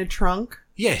 In a trunk?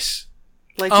 Yes.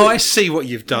 I see what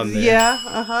you've done there.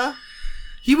 Yeah,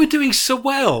 You were doing so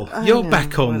well. You're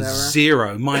back on whatever.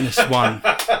 0, -1.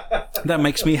 That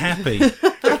makes me happy.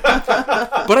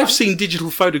 But I've seen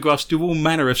digital photographs do all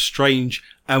manner of strange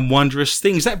and wondrous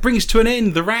things. That brings to an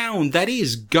end the round. That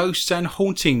is Ghosts and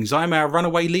Hauntings. I'm our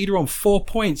runaway leader on 4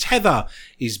 points. Heather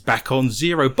is back on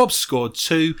 0. Bob scored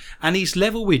 2 and he's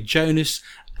level with Jonas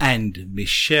and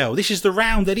Michelle. This is the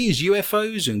round that is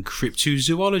UFOs and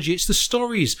cryptozoology. It's the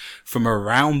stories from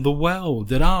around the world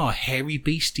that are hairy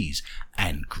beasties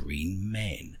and green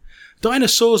men.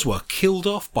 Dinosaurs were killed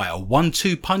off by a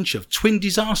 1-2 punch of twin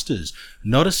disasters,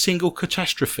 not a single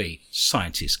catastrophe,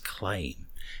 scientists claim.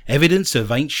 Evidence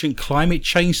of ancient climate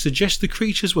change suggests the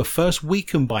creatures were first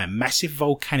weakened by massive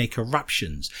volcanic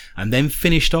eruptions and then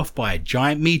finished off by a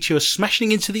giant meteor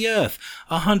smashing into the Earth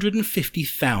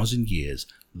 150,000 years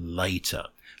later.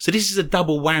 So this is a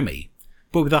double whammy,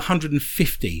 but with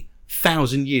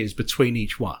 150,000 years between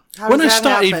each one. When I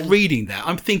started reading that,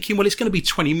 I'm thinking, well, it's going to be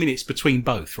 20 minutes between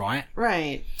both, right?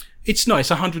 Right. It's not. It's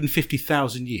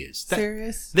 150,000 years.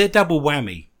 Serious? Their double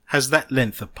whammy has that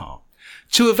length apart.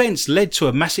 Two events led to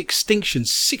a mass extinction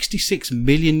 66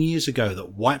 million years ago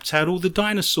that wiped out all the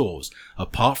dinosaurs,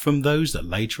 apart from those that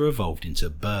later evolved into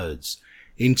birds.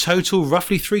 In total,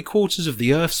 roughly 3/4 of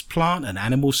the Earth's plant and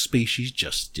animal species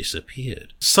just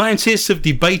disappeared. Scientists have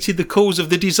debated the cause of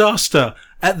the disaster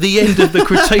at the end of the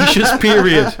Cretaceous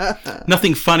period.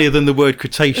 Nothing funnier than the word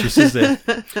Cretaceous, is there?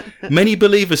 Many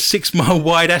believe a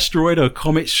 6-mile-wide asteroid or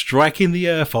comet striking the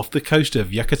Earth off the coast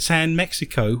of Yucatan,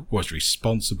 Mexico, was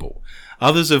responsible.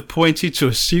 Others have pointed to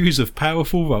a series of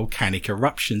powerful volcanic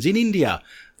eruptions in India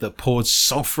that poured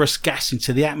sulphurous gas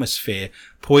into the atmosphere,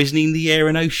 poisoning the air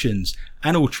and oceans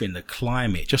and altering the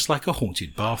climate, just like a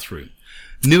haunted bathroom.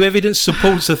 New evidence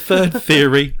supports a third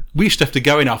theory. We used to have to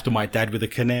go in after my dad with a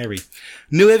canary.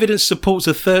 New evidence supports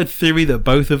a third theory that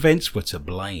both events were to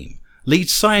blame.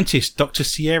 Lead scientist Dr.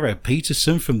 Sierra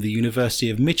Peterson from the University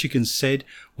of Michigan said,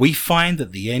 "We find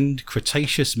that the end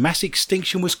Cretaceous mass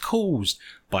extinction was caused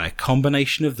by a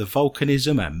combination of the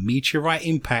volcanism and meteorite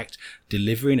impact,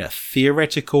 delivering a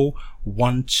theoretical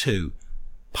 1-2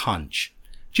 punch."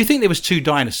 Do you think there was two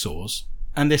dinosaurs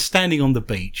and they're standing on the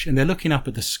beach and they're looking up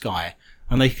at the sky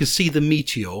and they can see the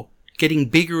meteor getting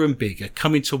bigger and bigger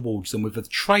coming towards them with a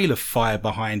trail of fire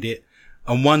behind it,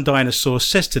 and one dinosaur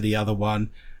says to the other one,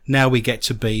 "Now we get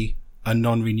to be a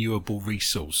non-renewable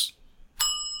resource"?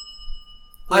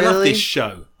 Really? I love this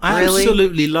show. I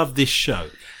absolutely love this show.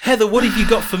 Heather, what have you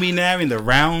got for me now in the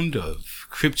round of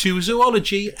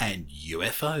cryptozoology and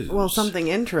UFOs? Well, something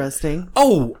interesting.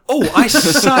 Oh, I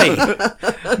say.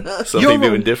 Something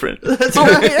new and different. That's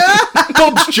right.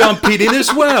 Bob's jumping in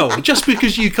as well. Just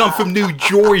because you come from New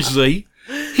Jersey.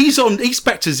 He's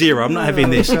back to zero. I'm not having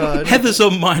this. God. Heather's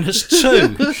on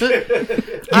 -2.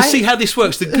 You see how this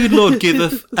works. The good Lord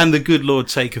giveth and the good Lord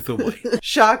taketh away.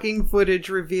 Shocking footage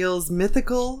reveals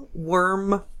mythical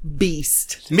worm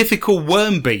beast. Mythical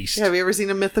worm beast. Have you ever seen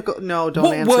a mythical? No, don't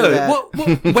What answer word? that. What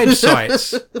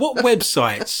websites? What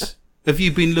websites have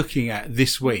you been looking at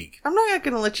this week? I'm not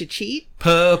going to let you cheat.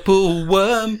 Purple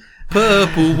worm,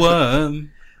 purple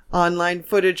worm. Online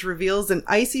footage reveals an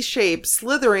icy shape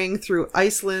slithering through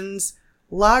Iceland's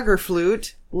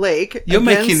Lagerflute Lake. You're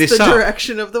making this the up.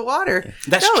 direction of the water.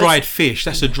 That's dried fish.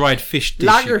 That's a dried fish dish.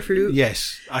 Lagerflute.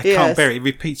 Yes. I Yes. can't bear it. It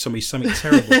repeats on me something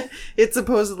terrible. It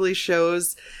supposedly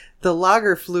shows the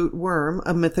Lagerflute worm,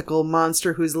 a mythical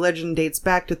monster whose legend dates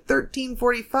back to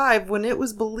 1345 when it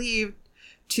was believed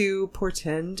to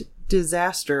portend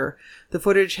disaster. The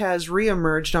footage has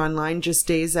re-emerged online just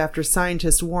days after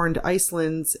scientists warned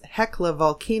Iceland's Hekla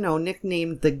volcano,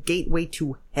 nicknamed the Gateway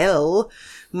to Hell,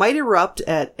 might erupt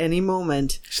at any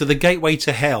moment. So the gateway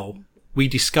to hell we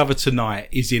discover tonight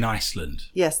is in Iceland.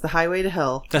 Yes, the highway to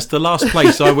hell. That's the last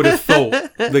place I would have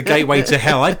thought the gateway to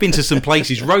hell. I've been to some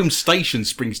places. Rome Station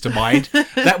springs to mind.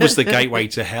 That was the gateway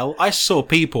to hell. I saw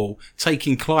people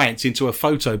taking clients into a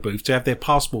photo booth to have their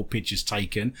passport pictures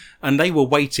taken, and they were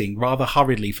waiting rather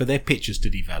hurriedly for their pictures to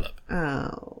develop.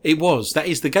 Oh. It was. That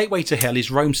is the gateway to hell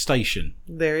is Rome Station.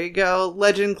 There you go.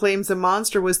 Legend claims a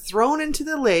monster was thrown into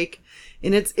the lake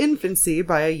in its infancy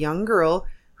by a young girl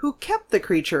who kept the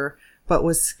creature, but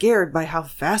was scared by how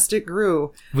fast it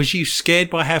grew. Was you scared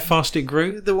by how fast it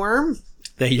grew? The worm?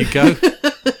 There you go.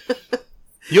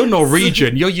 You're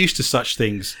Norwegian. You're used to such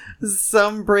things.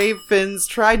 Some brave Finns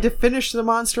tried to finish the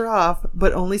monster off,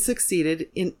 but only succeeded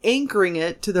in anchoring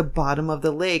it to the bottom of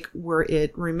the lake, where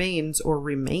it remained.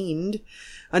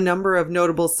 A number of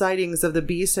notable sightings of the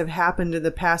beast have happened in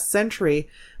the past century,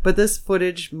 but this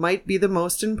footage might be the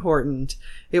most important.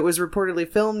 It was reportedly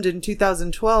filmed in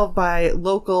 2012 by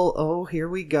local, here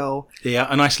we go. Yeah,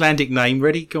 an Icelandic name.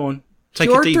 Ready? Go on. Take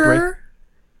a deep breath.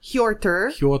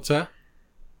 Hjortur.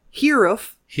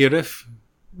 Hiruf.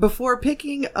 Before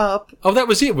picking up... Oh, that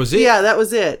was it, was it? Yeah, that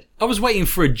was it. I was waiting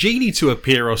for a genie to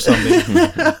appear or something.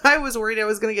 I was worried I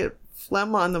was going to get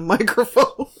phlegm on the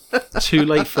microphone. Too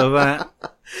late for that.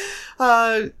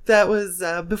 That was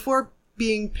before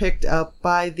being picked up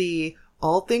by the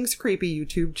All Things Creepy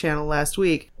YouTube channel last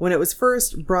week. When it was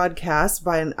first broadcast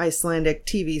by an Icelandic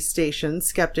TV station,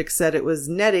 skeptics said it was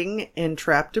netting and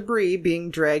trapped debris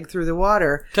being dragged through the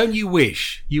water. Don't you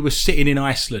wish you were sitting in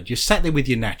Iceland? You're sat there with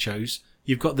your nachos.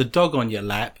 You've got the dog on your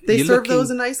lap. They serve those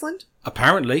in Iceland?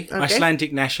 Apparently. Okay.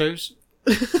 Icelandic nachos.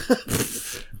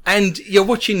 And you're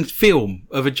watching film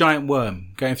of a giant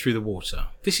worm going through the water.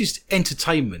 This is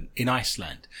entertainment in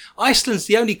Iceland. Iceland's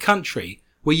the only country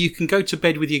where you can go to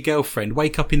bed with your girlfriend,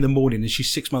 wake up in the morning and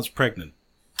she's 6 months pregnant.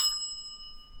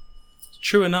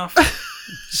 True enough.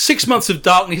 6 months of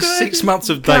darkness, Good 6 months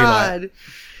of daylight.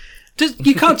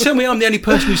 You can't tell me I'm the only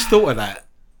person who's thought of that.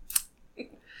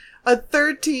 A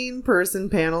 13-person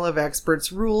panel of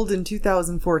experts ruled in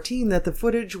 2014 that the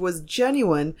footage was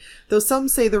genuine, though some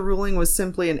say the ruling was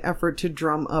simply an effort to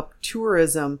drum up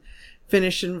tourism.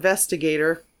 Finnish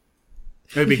investigator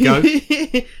There we go.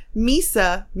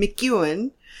 Misa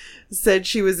McEwen said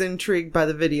she was intrigued by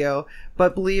the video,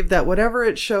 but believed that whatever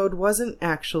it showed wasn't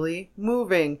actually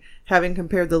moving. Having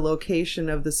compared the location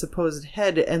of the supposed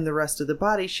head and the rest of the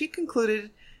body, she concluded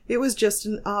it was just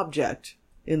an object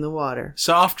in the water.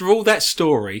 So after all that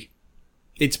story,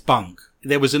 it's bunk.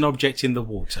 There was an object in the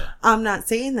water. I'm not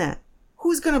saying that.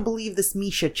 Who's going to believe this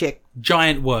Misha chick?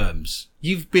 Giant worms.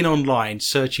 You've been online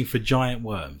searching for giant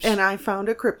worms. And I found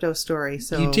a crypto story,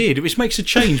 so... You did, which makes a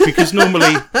change because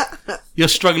normally you're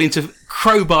struggling to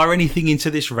crowbar anything into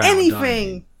this round.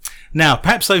 Anything! Now,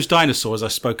 perhaps those dinosaurs I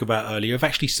spoke about earlier have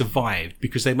actually survived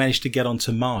because they managed to get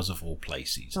onto Mars of all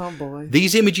places. Oh boy.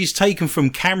 These images taken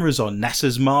from cameras on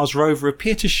NASA's Mars rover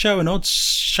appear to show an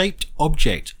odd-shaped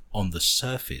object on the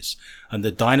surface, and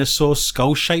the dinosaur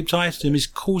skull-shaped item is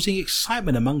causing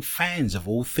excitement among fans of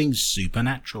all things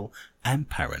supernatural and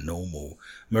paranormal.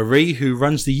 Marie, who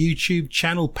runs the YouTube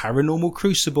channel Paranormal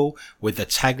Crucible with the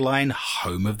tagline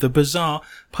Home of the Bizarre,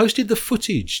 posted the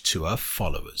footage to her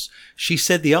followers. She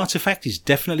said the artifact is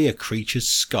definitely a creature's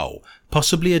skull,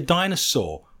 possibly a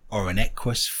dinosaur or an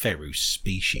Equus ferus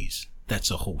species. That's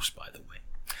a horse, by the way.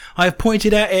 I have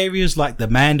pointed out areas like the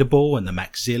mandible and the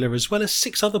maxilla, as well as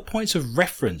 6 other points of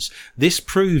reference. This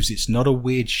proves it's not a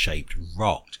weird-shaped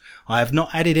rock. I have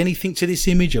not added anything to this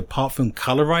image apart from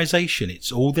colorization.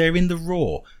 It's all there in the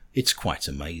raw. It's quite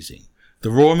amazing. The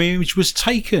raw image was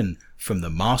taken from the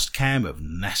mast cam of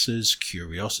NASA's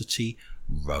Curiosity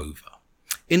rover.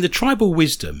 In the tribal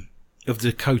wisdom of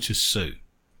the Dakota Sioux,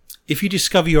 if you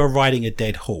discover you are riding a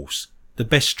dead horse, the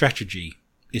best strategy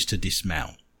is to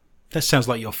dismount. That sounds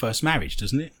like your first marriage,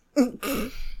 doesn't it?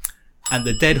 And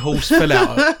the dead horse fell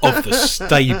out of the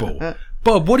stable.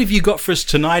 Bob, what have you got for us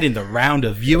tonight in the round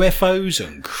of UFOs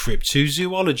and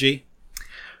cryptozoology?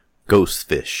 Ghost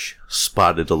fish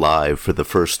spotted alive for the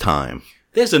first time.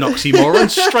 There's an oxymoron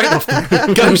straight off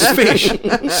the ghost fish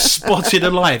spotted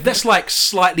alive. That's like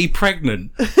slightly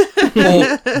pregnant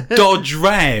or Dodge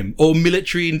Ram or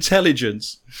military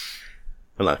intelligence.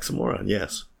 An oxymoron,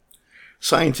 yes.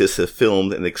 Scientists have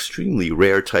filmed an extremely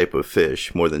rare type of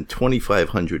fish more than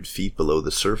 2,500 feet below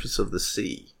the surface of the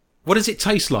sea. What does it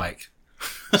taste like?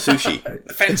 Sushi.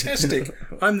 Fantastic.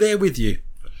 I'm there with you.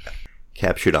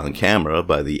 Captured on camera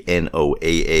by the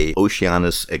NOAA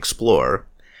Oceanus Explorer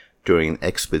during an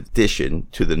expedition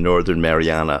to the Northern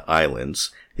Mariana Islands,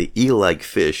 the eel-like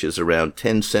fish is around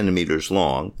 10 centimeters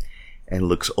long and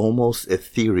looks almost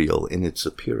ethereal in its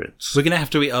appearance. We're going to have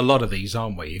to eat a lot of these,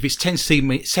 aren't we? If it's 10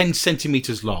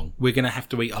 centimeters long, we're going to have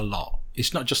to eat a lot.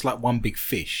 It's not just like one big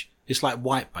fish. It's like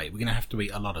whitebait. We're going to have to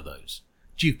eat a lot of those.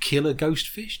 Do you kill a ghost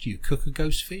fish? Do you cook a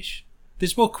ghost fish?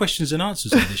 There's more questions than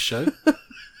answers on this show.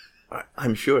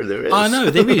 I'm sure there is. I know,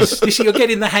 there is. You see, you're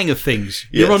getting the hang of things.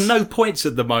 Yes. You're on no points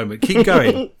at the moment. Keep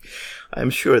going.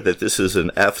 I'm sure that this is an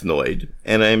aphnoid,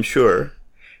 and I'm sure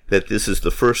that this is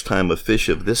the first time a fish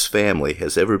of this family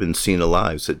has ever been seen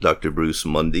alive, said Dr. Bruce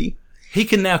Mundy. He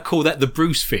can now call that the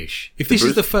Bruce fish. If this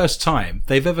is the first time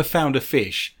they've ever found a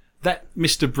fish, that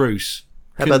Mr. Bruce...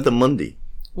 How about the Mundy?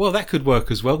 Well, that could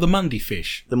work as well. The Mundy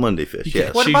fish. The Mundy fish,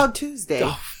 yes. What about Tuesday?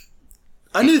 Oh,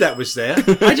 I knew that was there.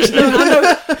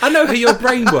 I know how your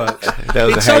brain works. That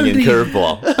was a hanging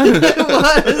curveball. It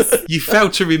was. You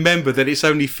failed to remember that it's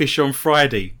only fish on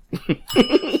Friday.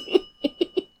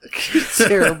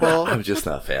 Terrible. I'm just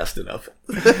not fast enough.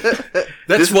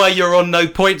 That's why you're on no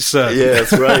points, sir. Yeah,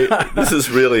 that's right. This is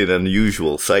really an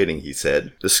unusual sighting, he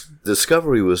said. This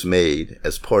discovery was made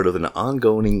as part of an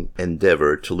ongoing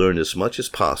endeavor to learn as much as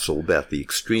possible about the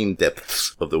extreme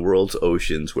depths of the world's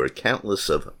oceans, where countless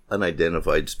of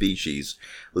unidentified species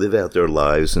live out their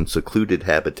lives in secluded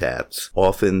habitats,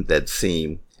 often that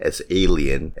seem as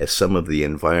alien as some of the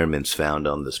environments found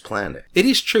on this planet. It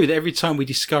is true that every time we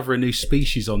discover a new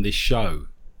species on this show,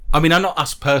 I mean, I'm not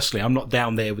us personally. I'm not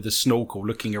down there with a snorkel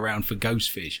looking around for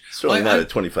ghost fish. Certainly not at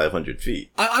 2,500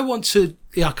 feet. I want to...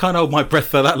 Yeah, I can't hold my breath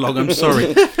for that long. I'm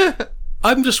sorry.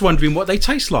 I'm just wondering what they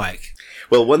taste like.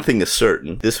 Well, one thing is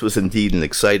certain. This was indeed an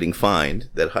exciting find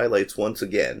that highlights once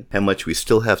again how much we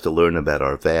still have to learn about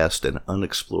our vast and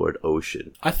unexplored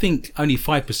ocean. I think only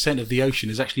 5% of the ocean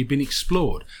has actually been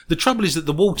explored. The trouble is that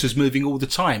the water's moving all the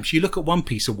time. So you look at one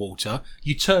piece of water,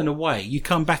 you turn away, you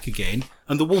come back again,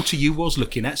 and the water you was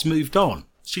looking at's moved on.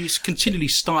 So it's continually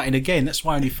starting again. That's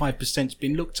why only 5%'s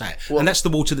been looked at. And that's the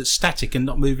water that's static and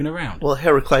not moving around. Well,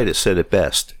 Heraclitus said it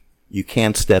best. You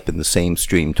can't step in the same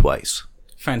stream twice.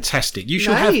 Fantastic. You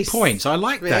shall have points. I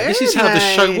like that. This is how the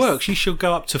show works. You shall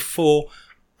go up to 4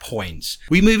 points.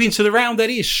 We move into the round that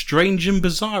is Strange and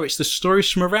Bizarre. It's the stories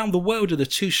from around the world that are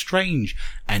too strange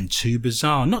and too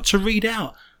bizarre. Not to read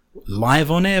out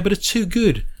live on air, but are too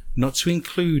good not to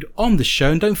include on the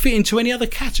show and don't fit into any other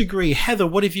category. Heather,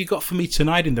 what have you got for me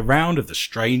tonight in the round of the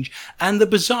strange and the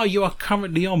bizarre? You are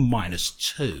currently on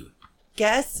 -2.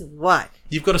 Guess what?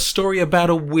 You've got a story about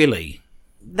a willy.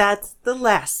 That's the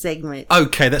last segment.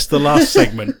 Okay, that's the last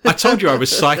segment. I told you I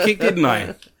was psychic, didn't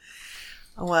I?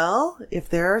 Well, if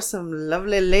there are some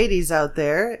lovely ladies out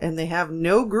there and they have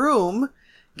no groom,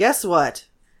 guess what?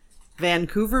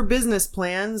 Vancouver business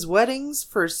plans weddings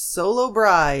for solo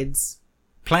brides.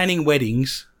 Planning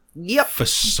weddings Yep. for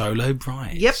solo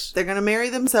brides. Yep, they're going to marry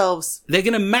themselves. They're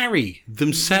going to marry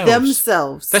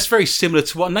themselves. That's very similar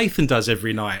to what Nathan does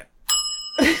every night.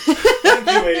 Thank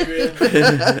you,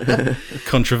 Adrian.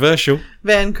 Controversial.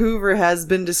 Vancouver has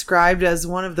been described as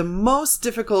one of the most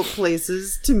difficult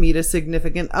places to meet a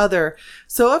significant other.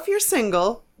 So if you're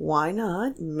single, why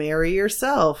not marry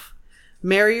yourself?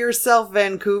 Marry Yourself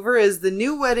Vancouver is the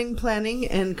new wedding planning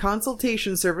and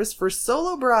consultation service for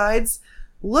solo brides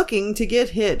looking to get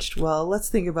hitched. Well, let's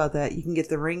think about that. You can get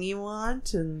the ring you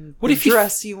want and the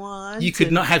dress you want. You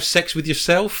could not have sex with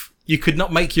yourself. You could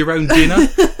not make your own dinner.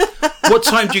 What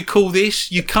time do you call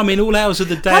this? You come in all hours of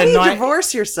the day and night. How do you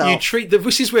divorce yourself? You treat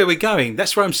this is where we're going.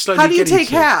 That's where I'm slowly getting to. How do you take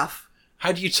half?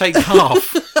 How do you take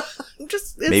half?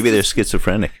 Maybe they're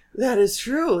schizophrenic. That is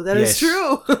true. That is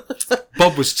true.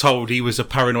 Bob was told he was a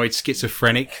paranoid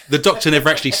schizophrenic. The doctor never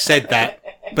actually said that,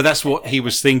 but that's what he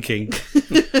was thinking.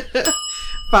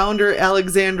 Founder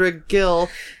Alexandra Gill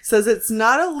says it's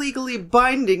not a legally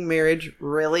binding marriage,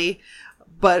 really,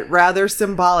 but rather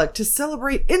symbolic to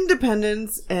celebrate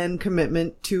independence and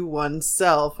commitment to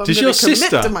oneself. I'm going to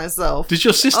commit to myself. Does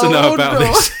your sister know about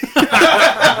this?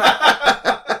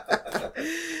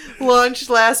 Launched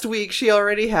last week, she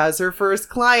already has her first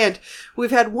client.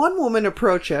 We've had one woman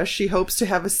approach us. She hopes to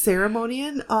have a ceremony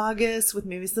in August with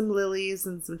maybe some lilies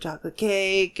and some chocolate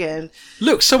cake and...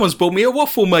 Look, someone's bought me a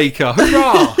waffle maker.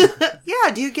 Hurrah!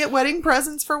 Yeah, do you get wedding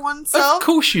presents for oneself? Of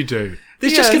course you do.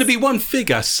 There's just going to be one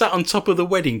figure sat on top of the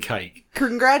wedding cake.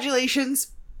 Congratulations,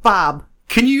 Bob.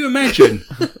 Can you imagine?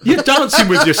 You're dancing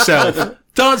with yourself.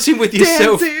 Dancing with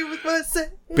yourself. Dancing with myself.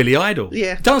 Billy Idol.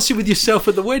 Yeah. Dancing with yourself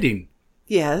at the wedding.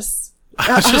 Yes.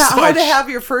 How to have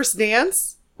your first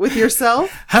dance with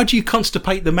yourself? How do you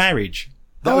constipate the marriage?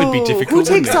 That would be difficult.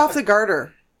 Who takes off the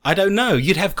garter? I don't know.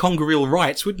 You'd have conger eel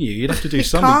rights, wouldn't you? You'd have to do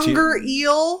something. Conger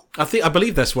eel? I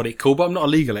believe that's what it's called, but I'm not a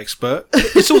legal expert.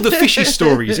 It's all the fishy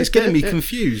stories. It's getting me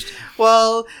confused.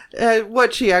 Well,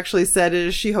 what she actually said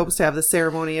is she hopes to have the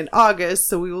ceremony in August,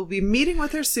 so we will be meeting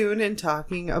with her soon and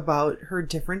talking about her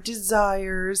different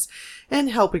desires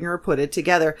and helping her put it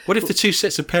together. What if the two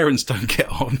sets of parents don't get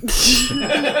on?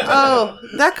 Oh,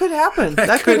 that could happen.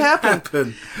 That could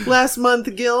happen. Last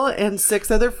month, Gil and 6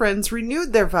 other friends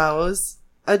renewed their vows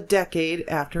a decade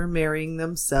after marrying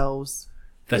themselves.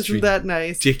 Isn't that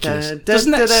nice? Ridiculous.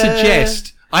 Doesn't that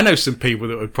suggest... I know some people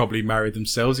that would probably marry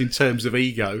themselves in terms of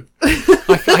ego.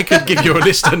 I could give you a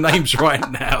list of names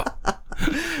right now.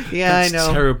 Yeah, I know.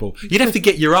 That's terrible. You'd have to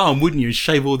get your arm, wouldn't you, and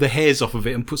shave all the hairs off of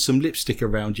it and put some lipstick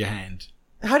around your hand.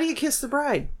 How do you kiss the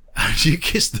bride? How do you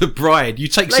kiss the bride? You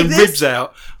take some ribs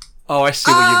out. Oh, I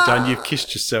see what you've done. You've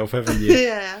kissed yourself, haven't you?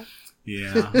 Yeah.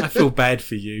 Yeah, I feel bad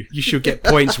for you. You should get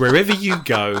points wherever you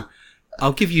go.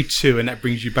 I'll give you 2 and that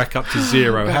brings you back up to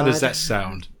 0. How does that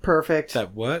sound? Perfect.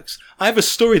 That works. I have a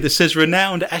story that says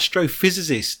renowned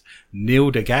astrophysicist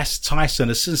Neil deGrasse Tyson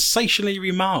has sensationally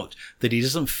remarked that he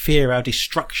doesn't fear our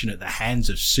destruction at the hands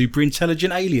of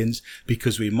superintelligent aliens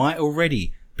because we might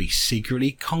already be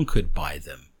secretly conquered by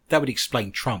them. That would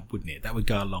explain Trump, wouldn't it? That would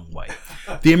go a long way.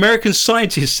 The American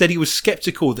scientist said he was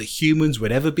skeptical that humans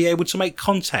would ever be able to make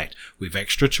contact with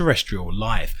extraterrestrial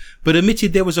life, but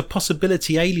admitted there was a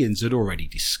possibility aliens had already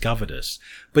discovered us.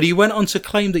 But he went on to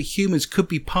claim that humans could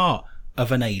be part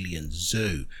of an alien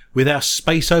zoo, with our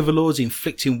space overlords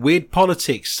inflicting weird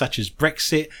politics such as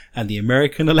Brexit and the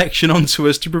American election onto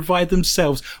us to provide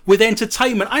themselves with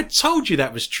entertainment. I told you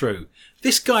that was true.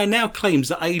 This guy now claims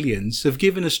that aliens have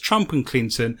given us Trump and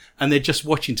Clinton and they're just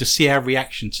watching to see our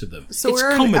reaction to them. So it's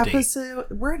we're comedy.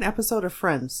 We're an episode of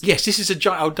Friends. Yes, this is a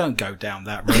giant... Oh, don't go down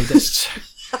that road. This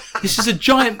is a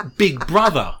giant Big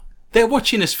Brother. They're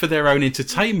watching us for their own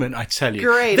entertainment, I tell you.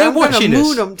 Great. They're I'm going to watching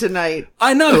moon us. them tonight.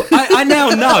 I know. I now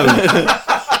know.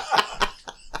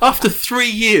 After 3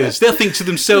 years, they'll think to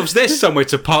themselves, there's somewhere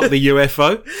to park the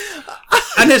UFO.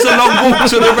 And there's a long walk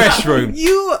to the restroom.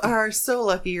 You are so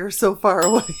lucky you're so far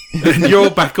away. And you're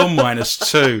back on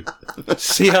 -2.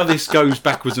 See how this goes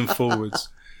backwards and forwards.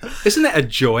 Isn't that a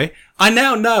joy? I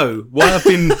now know why I've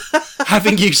been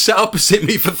having you sat opposite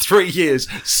me for 3 years.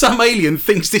 Some alien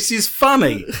thinks this is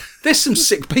funny. There's some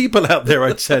sick people out there,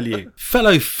 I tell you.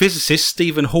 Fellow physicist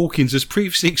Stephen Hawking has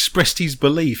previously expressed his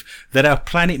belief that our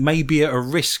planet may be at a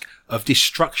risk of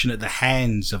destruction at the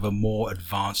hands of a more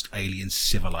advanced alien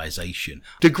civilization.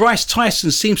 DeGrasse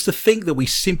Tyson seems to think that we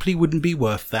simply wouldn't be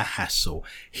worth the hassle.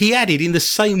 He added, in the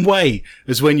same way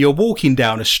as when you're walking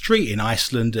down a street in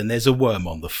Iceland and there's a worm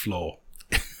on the floor.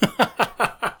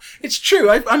 It's true.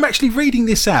 I'm actually reading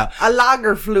this out. A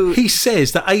lager flute. He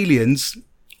says that aliens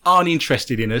aren't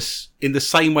interested in us in the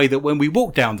same way that when we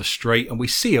walk down the street and we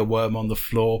see a worm on the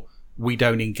floor, we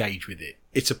don't engage with it.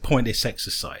 It's a pointless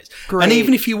exercise. Great. And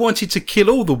even if you wanted to kill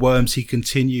all the worms, he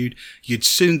continued, you'd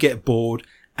soon get bored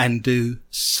and do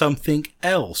something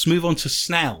else. Move on to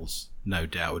snails. No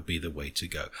doubt would be the way to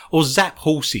go. Or zap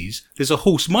horses. There's a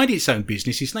horse minding its own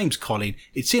business. His name's Colin.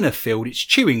 It's in a field. It's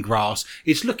chewing grass.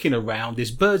 It's looking around.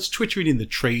 There's birds twittering in the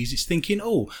trees. It's thinking,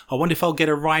 oh, I wonder if I'll get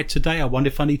a ride today. I wonder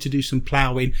if I need to do some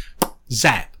ploughing.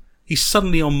 Zap. He's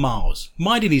suddenly on Mars.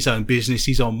 Minding his own business.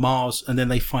 He's on Mars. And then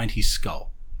they find his skull.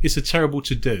 It's a terrible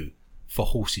to-do for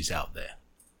horses out there.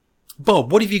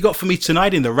 Bob, what have you got for me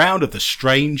tonight in the round of the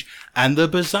strange and the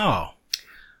bizarre?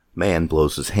 Man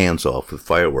blows his hands off with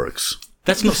fireworks.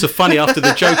 That's not so funny after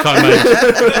the joke I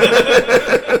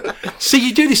made. See,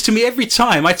 you do this to me every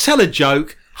time. I tell a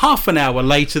joke, half an hour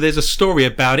later there's a story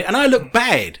about it, and I look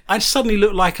bad. I suddenly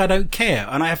look like I don't care,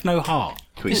 and I have no heart.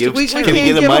 Can we get a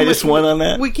 -1 on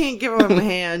that? We can't give him a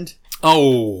hand.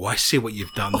 Oh, I see what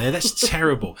you've done there. That's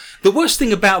terrible. The worst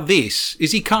thing about this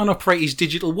is he can't operate his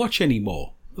digital watch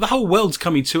anymore. The whole world's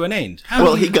coming to an end.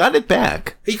 Well, he got it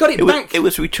back. He got it back. It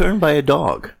was returned by a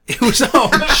dog. It was, oh,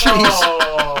 jeez.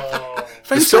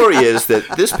 The story is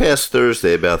that this past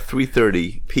Thursday, about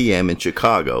 3:30 p.m. in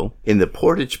Chicago, in the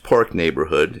Portage Park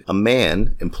neighborhood, a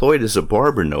man, employed as a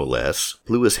barber no less,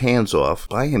 blew his hands off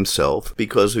by himself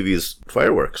because of his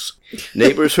fireworks.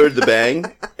 Neighbors heard the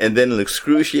bang, and then an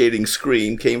excruciating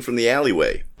scream came from the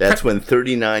alleyway. That's when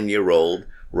 39-year-old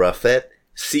Rafet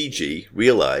CG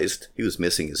realized he was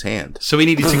missing his hand. So he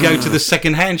needed to go to the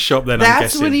second-hand shop then, I'm That's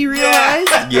guessing. when he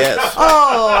realized? Yes.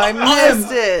 Oh, I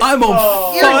missed it. I'm on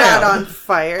fire. You're not on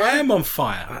fire. I am on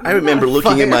fire. I remember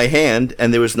looking at my hand,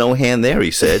 and there was no hand there,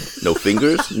 he said. No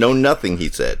fingers, no nothing, he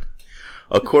said.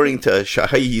 According to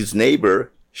Shahi's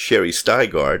neighbor, Sherry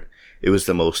Steigard, it was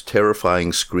the most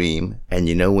terrifying scream, and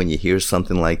you know when you hear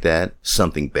something like that,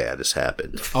 something bad has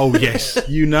happened. Oh, yes,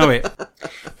 you know it.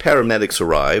 Paramedics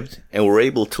arrived and were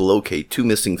able to locate 2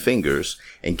 missing fingers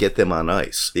and get them on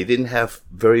ice. They didn't have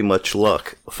very much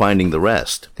luck finding the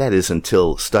rest. That is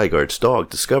until Steigard's dog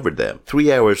discovered them.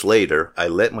 3 hours later, I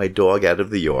let my dog out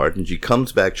of the yard, and she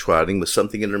comes back trotting with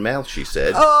something in her mouth, she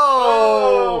said.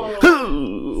 Oh!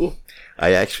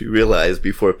 I actually realized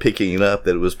before picking it up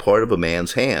that it was part of a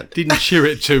man's hand. Didn't cheer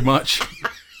it too much.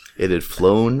 It had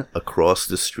flown across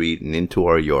the street and into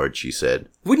our yard, she said.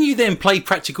 Wouldn't you then play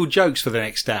practical jokes for the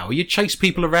next hour? You'd chase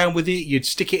people around with it, you'd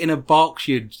stick it in a box,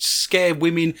 you'd scare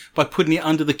women by putting it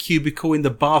under the cubicle in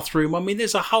the bathroom. I mean,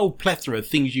 there's a whole plethora of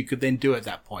things you could then do at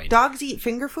that point. Dogs eat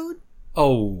finger food?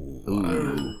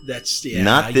 Oh, that's... Yeah,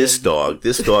 Not this dog.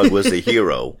 This dog was a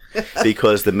hero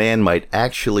because the man might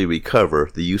actually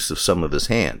recover the use of some of his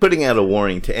hand. Putting out a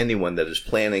warning to anyone that is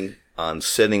planning on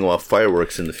setting off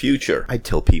fireworks in the future. I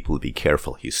tell people to be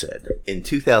careful, he said. In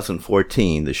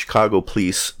 2014, the Chicago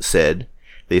police said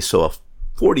they saw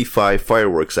 45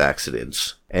 fireworks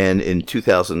accidents. And in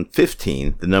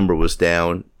 2015, the number was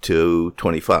down to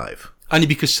 25. Only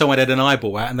because someone had an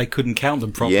eyeball out and they couldn't count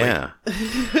them properly. Yeah.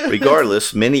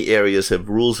 Regardless, many areas have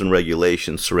rules and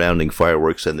regulations surrounding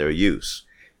fireworks and their use.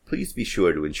 Please be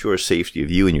sure to ensure safety of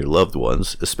you and your loved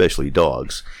ones, especially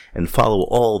dogs, and follow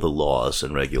all the laws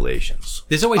and regulations.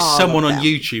 There's always someone on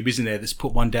YouTube, isn't there, that's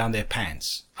put one down their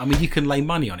pants. I mean, you can lay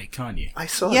money on it, can't you? I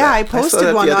saw that. Yeah, I posted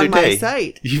that one the other on my day.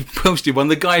 site. You posted one.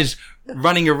 The guy's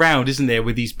running around, isn't there,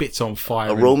 with these bits on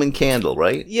fire. A Roman candle,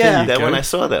 right? Yeah. That one, I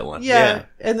saw that one. Yeah.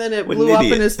 And then it What blew an up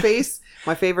idiot. in his face.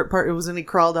 My favorite part was when he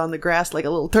crawled on the grass like a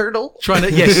little turtle.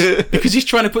 Yes, because he's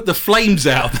trying to put the flames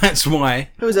out. That's why.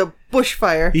 It was a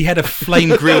bushfire. He had a flame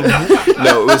grilled,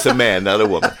 No, it was a man, not a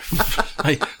woman.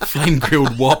 flame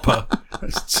grilled whopper.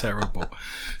 That's terrible.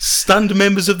 Stunned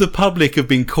members of the public have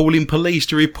been calling police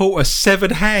to report a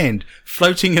severed hand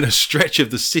floating in a stretch of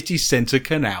the city centre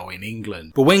canal in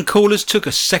England. But when callers took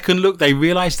a second look, they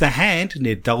realised the hand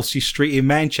near Dulcie Street in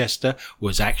Manchester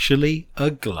was actually a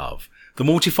glove. The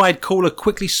mortified caller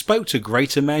quickly spoke to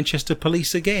Greater Manchester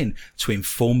Police again to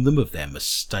inform them of their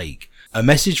mistake. A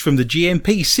message from the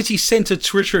GMP City Centre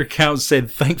Twitter account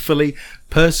said, thankfully,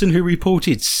 person who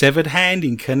reported severed hand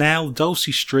in Canal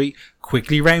Dulcie Street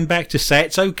quickly ran back to say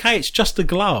it's okay, it's just a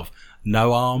glove.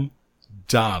 No harm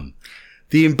done.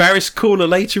 The embarrassed caller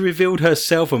later revealed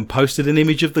herself and posted an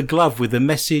image of the glove with the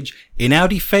message, in our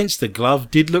defence, the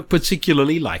glove did look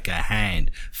particularly like a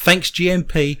hand. Thanks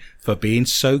GMP for being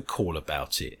so cool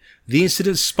about it. The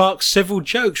incident sparked several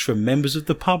jokes from members of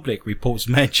the public, reports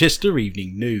Manchester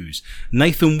Evening News.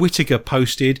 Nathan Whittaker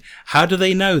posted, how do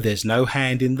they know there's no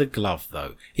hand in the glove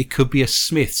though? It could be a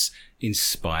Smiths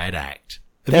inspired act.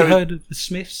 Have you heard of the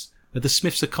Smiths? Are the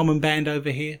Smiths a common band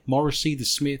over here? Morrissey, the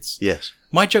Smiths? Yes.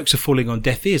 My jokes are falling on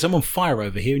deaf ears. I'm on fire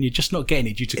over here and you're just not getting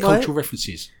it due to cultural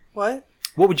references. What?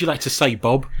 What would you like to say,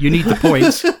 Bob? You need the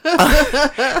points.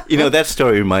 That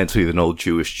story reminds me of an old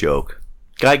Jewish joke.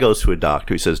 Guy goes to a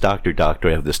doctor. He says, Doctor, I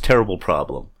have this terrible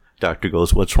problem. Doctor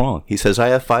goes, what's wrong? He says, I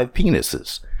have 5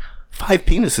 penises. 5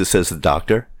 penises, says the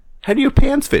doctor. How do your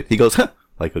pants fit? He goes,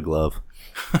 like a glove.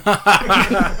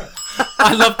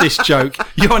 I love this joke.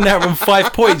 You're now on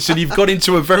 5 points and you've got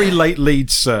into a very late lead,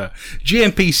 sir.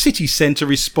 GMP City Centre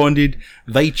responded,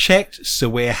 they checked, so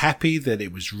we're happy that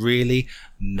it was really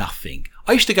nothing.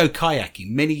 I used to go kayaking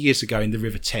many years ago in the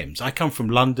River Thames. I come from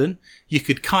London. You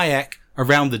could kayak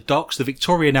around the docks, the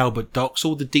Victoria and Albert docks,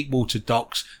 all the deep water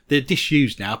docks. They're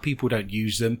disused now. People don't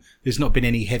use them. There's not been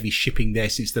any heavy shipping there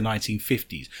since the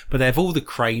 1950s. But they have all the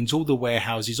cranes, all the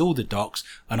warehouses, all the docks,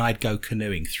 and I'd go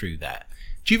canoeing through that.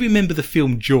 Do you remember the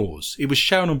film Jaws? It was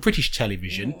shown on British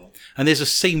television, and there's a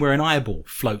scene where an eyeball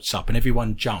floats up and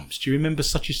everyone jumps. Do you remember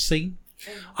such a scene?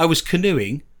 I was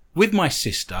canoeing with my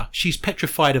sister. She's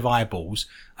petrified of eyeballs,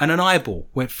 and an eyeball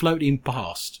went floating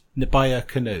past by her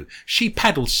canoe. She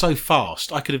paddled so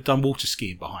fast I could have done water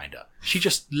skiing behind her. She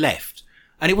just left.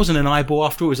 And it wasn't an eyeball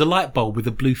after all, it was a light bulb with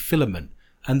a blue filament.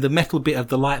 And the metal bit of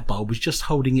the light bulb was just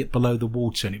holding it below the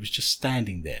water and it was just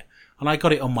standing there. And I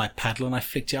got it on my paddle and I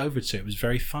flicked it over to it. It was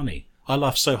very funny. I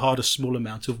laughed so hard a small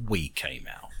amount of wee came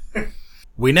out.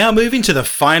 We now move into the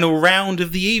final round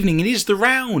of the evening. It is the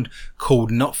round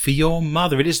called Not For Your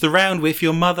Mother. It is the round where if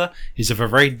your mother is of a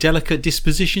very delicate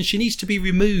disposition, she needs to be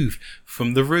removed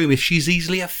from the room if she's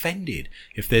easily offended.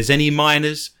 If there's any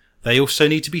minors, they also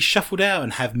need to be shuffled out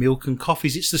and have milk and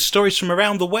coffees. It's the stories from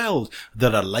around the world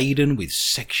that are laden with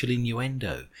sexual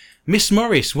innuendo. Miss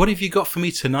Morris, what have you got for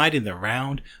me tonight in the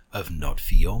round of Not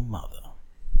For Your Mother?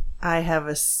 I have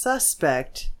a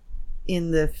suspect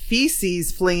in the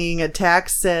feces flinging attack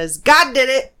says, God did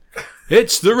it!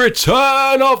 It's the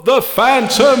return of the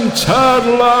Phantom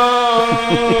Turdler!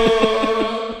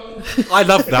 I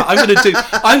love that.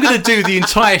 I'm gonna do the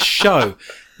entire show.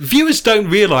 Viewers don't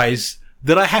realise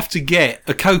that I have to get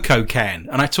a cocoa can,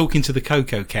 and I talk into the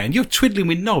cocoa can. You're twiddling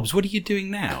with knobs. What are you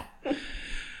doing now?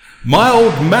 My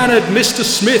old-mannered Mr.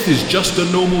 Smith is just a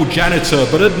normal janitor,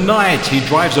 but at night he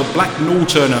drives a black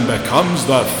Norton and becomes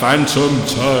the Phantom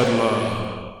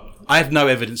Turdler. I have no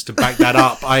evidence to back that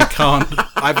up. I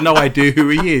have no idea who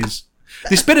he is.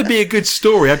 This better be a good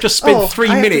story. I've just spent 3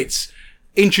 minutes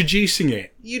introducing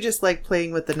it. You just like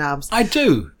playing with the knobs. I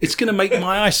do. It's going to make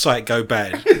my eyesight go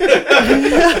bad. If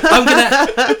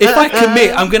I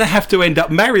commit, I'm going to have to end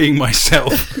up marrying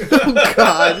myself. Oh,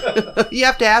 God. You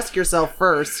have to ask yourself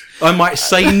first. I might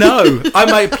say no. I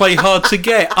might play hard to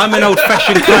get. I'm an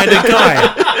old-fashioned kind of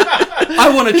guy.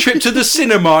 I want a trip to the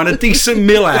cinema and a decent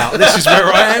meal out. This is where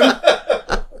I am.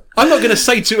 I'm not going to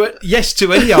say yes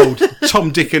to any old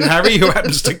Tom, Dick and Harry who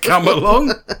happens to come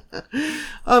along.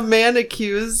 A man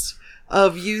accused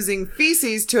of using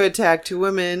feces to attack 2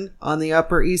 women on the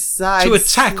Upper East Side. To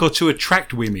attack or to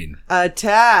attract women?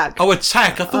 Attack. Oh,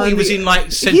 attack. I thought he was in, like,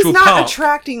 Central Park. He's not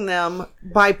attracting them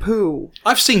by poo.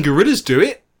 I've seen gorillas do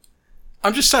it.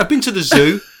 I'm just saying, I've been to the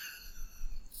zoo.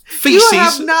 Feces. You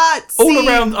have not all seen...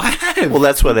 around. I have. Well,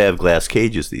 that's why they have glass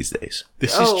cages these days.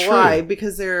 This is true. Why?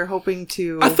 Because they're hoping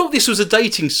to... I thought this was a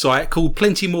dating site called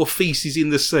Plenty More Feces in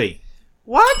the Sea.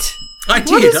 What? I did.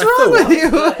 What is wrong with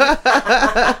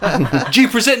you? Do you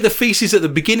present the feces at the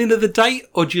beginning of the date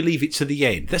or do you leave it to the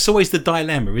end? That's always the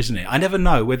dilemma, isn't it? I never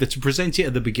know whether to present it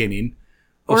at the beginning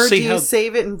or Or see do you how.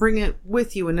 save it and bring it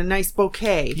with you in a nice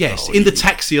bouquet? Yes, in the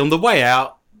taxi on the way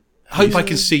out. Hope I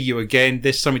can see you again.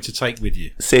 There's something to take with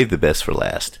you. Save the best for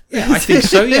last. Yeah, I think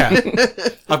so, yeah.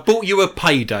 I bought you a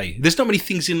payday. There's not many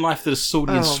things in life that are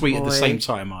salty and sweet at the boy. same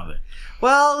time, are there?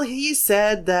 Well, he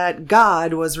said that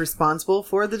God was responsible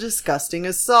for the disgusting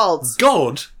assaults.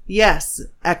 God? Yes,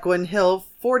 Equin Hill,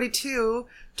 42,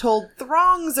 told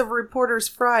throngs of reporters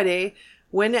Friday,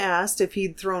 when asked if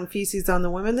he'd thrown feces on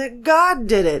the women, that God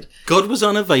did it. God was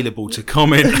unavailable to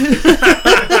comment.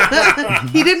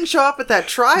 He didn't show up at that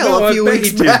trial No, a few I bet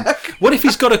weeks he did. back. What if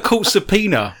he's got a court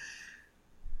subpoena?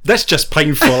 That's just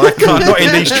painful. I can't, not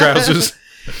in these trousers.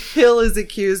 Hill is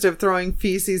accused of throwing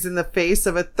feces in the face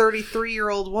of a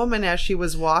 33-year-old woman as she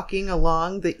was walking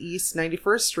along the East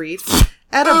 91st Street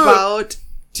at about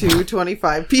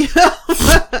 2:25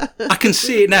 p.m. I can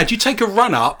see it now. Do you take a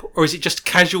run up, or is it just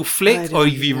casual I flick, don't or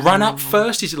if you know. run up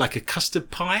first, is it like a custard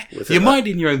pie? Was You're it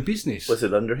minding your own business. Was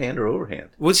it underhand or overhand?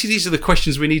 Well, see, these are the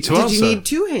questions we need to Did answer. you need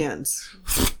two hands?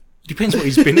 Depends what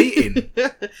he's been eating.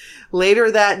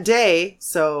 Later that day,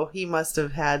 so he must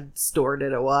have had stored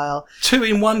it a while. 2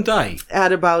 in one day.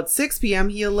 At about 6 p.m.,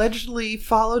 he allegedly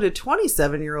followed a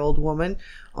 27-year-old woman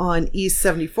on East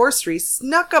 74th Street,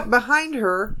 snuck up behind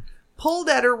her, pulled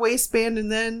at her waistband,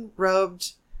 and then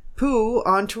rubbed poo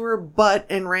onto her butt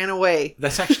and ran away.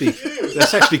 That's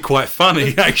actually quite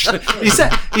funny. Actually, is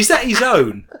that his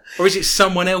own, or is it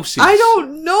someone else's? I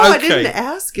don't know. I Okay. didn't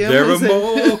ask him. There are Is it-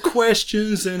 more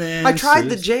questions than answers. I tried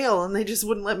the jail and they just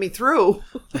wouldn't let me through.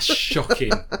 That's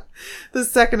shocking. The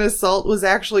second assault was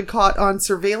actually caught on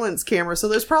surveillance camera, so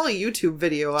there's probably YouTube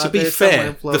video out To be there fair,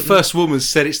 somewhere the floating. first woman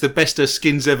said it's the best her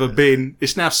skin's ever been.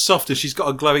 It's now soft and she's got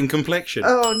a glowing complexion.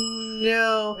 Oh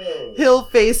no. Hill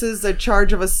faces a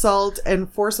charge of assault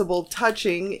and forcible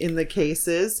touching in the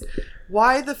cases.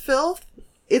 Why the filth?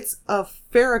 It's a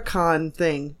Farrakhan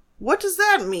thing. What does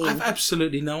that mean? I've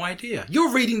absolutely no idea.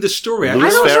 You're reading the story. Louis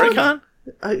don't know.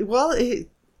 Farrakhan? Well,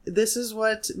 this is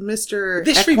what Mr.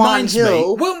 This Equan reminds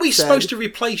Hill me, weren't we said. supposed to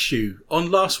replace you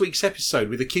on last week's episode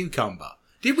with a cucumber?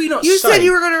 Did we not You say? said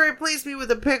you were going to replace me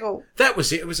with a pickle. That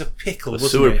was it. It was a pickle, A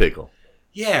wasn't sewer it? pickle.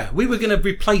 Yeah, we were going to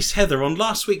replace Heather on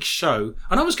last week's show,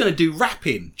 and I was going to do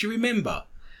rapping. Do you remember?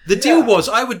 The deal was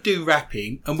I would do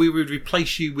rapping, and we would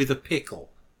replace you with a pickle.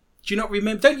 Do you not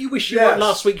remember? Don't you wish you were on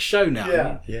last week's show now?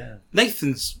 Yeah. Yeah.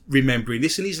 Nathan's remembering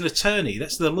this, and he's an attorney.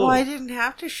 That's the law. Well, I didn't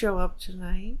have to show up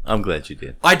tonight. I'm glad you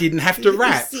did. I didn't have to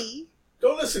rap. See?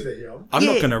 Don't listen to him. I'm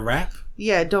not Yeah. going to rap.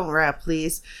 Yeah, don't rap,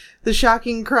 please. The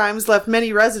shocking crimes left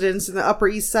many residents in the Upper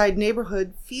East Side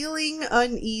neighborhood feeling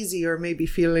uneasy or maybe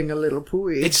feeling a little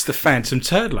pooey. It's the Phantom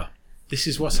Turdler. This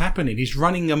is what's happening. He's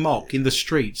running amok in the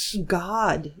streets.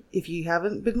 God, if you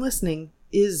haven't been listening,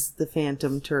 is the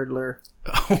Phantom Turdler.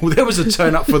 Oh, there was a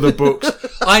turn up for the books.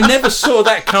 I never saw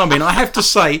that coming. I have to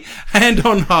say, hand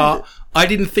on heart, I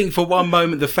didn't think for one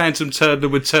moment the Phantom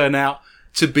Turdler would turn out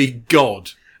to be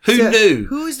God. Who So, knew?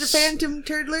 Who's the Phantom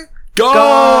Turdler?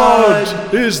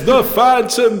 God is the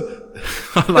Phantom.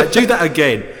 Like, do that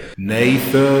again.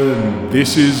 Nathan,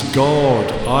 this is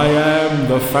God. I am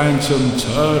the Phantom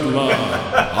Turdler.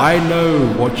 I know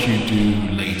what you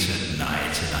do late at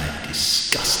night, and I'm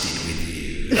disgusted with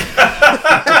you.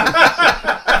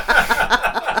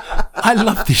 I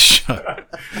love this show.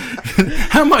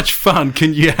 How much fun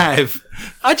can you have?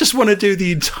 I just want to do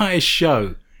the entire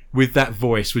show with that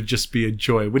voice. Would just be a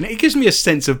joy. When it gives me a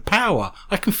sense of power,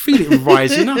 I can feel it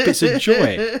rising up. It's a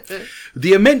joy.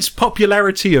 The immense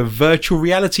popularity of virtual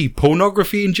reality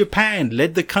pornography in Japan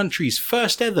led the country's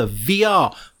first ever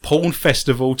VR porn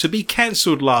festival to be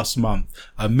cancelled last month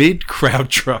amid crowd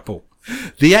trouble.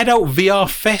 The Adult VR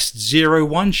Fest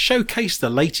 01 showcased the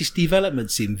latest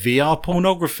developments in VR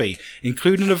pornography,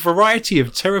 including a variety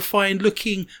of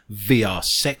terrifying-looking VR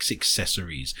sex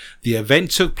accessories. The event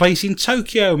took place in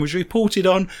Tokyo and was reported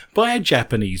on by a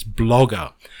Japanese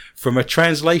blogger. From a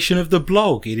translation of the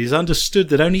blog, it is understood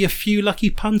that only a few lucky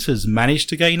punters managed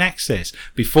to gain access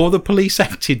before the police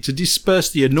acted to disperse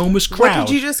the enormous crowd. What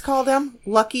did you just call them?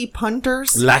 Lucky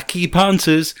punters? Lucky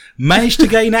punters managed to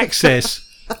gain access.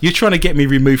 You're trying to get me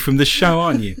removed from the show,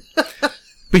 aren't you?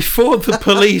 Before the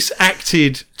police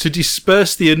acted to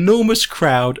disperse the enormous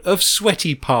crowd of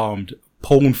sweaty-palmed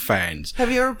porn fans. Have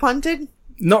you ever punted?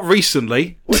 Not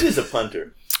recently. What is a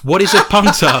punter? What is a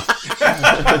punter?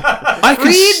 I can,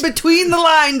 Read between the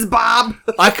lines, Bob.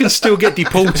 I can still get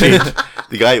deported.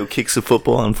 The guy who kicks the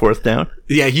football on fourth down?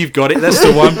 Yeah, you've got it. That's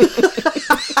the one.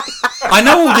 I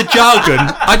know all the jargon.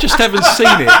 I just haven't seen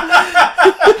it.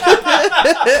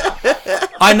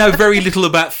 I know very little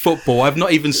about football. I've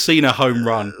not even seen a home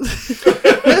run.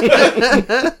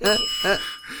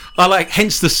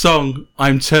 Hence the song,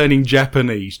 I'm Turning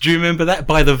Japanese. Do you remember that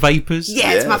by the Vapors?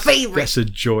 Yeah, it's my favorite. That's a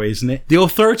joy, isn't it? The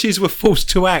authorities were forced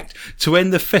to act to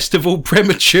end the festival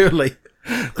prematurely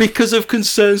because of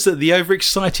concerns that the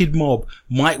overexcited mob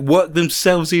might work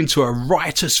themselves into a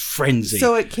riotous frenzy.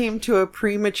 So it came to a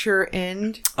premature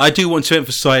end? I do want to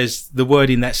emphasise the word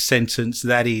in that sentence,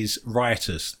 that is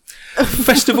riotous.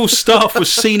 Festival staff were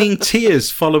seen in tears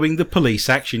following the police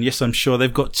action. Yes, I'm sure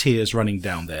they've got tears running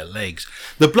down their legs.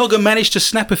 The blogger managed to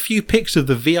snap a few pics of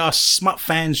the VR smut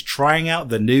fans trying out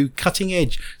the new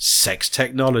cutting-edge sex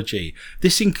technology.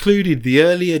 This included the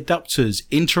early adopters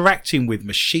interacting with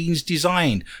machines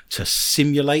designed to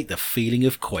simulate the feeling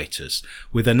of coitus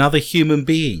with another human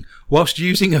being whilst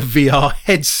using a VR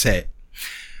headset.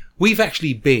 We've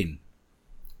actually been...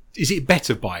 Is it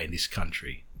Better Buy in this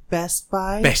country? Best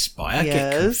Buy? Best Buy. I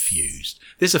get confused.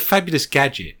 There's a fabulous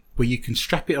gadget where you can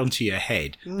strap it onto your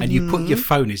head and you put your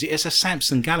phone. It's a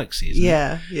Samsung Galaxy, isn't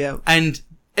it? Yeah. And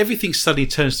everything suddenly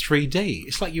turns 3D.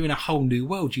 It's like you're in a whole new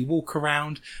world. You walk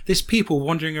around. There's people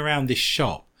wandering around this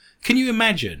shop. Can you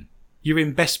imagine? You're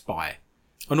in Best Buy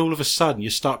and all of a sudden you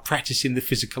start practicing the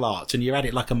physical arts and you're at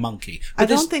it like a monkey. But I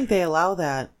don't think they allow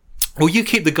that. Well, you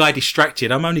keep the guy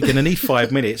distracted. I'm only going to need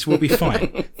 5 minutes. We'll be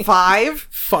fine. 5?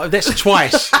 That's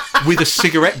twice with a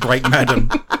cigarette break, madam.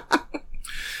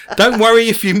 Don't worry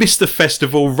if you miss the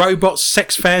festival. Robot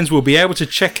sex fans will be able to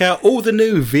check out all the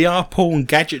new VR porn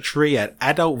gadgetry at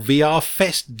Adult VR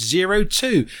Fest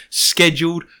 02,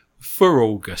 scheduled for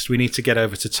August. We need to get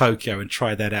over to Tokyo and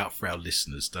try that out for our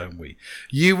listeners, don't we?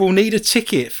 You will need a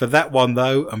ticket for that one,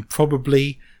 though, and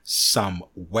probably some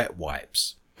wet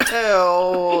wipes.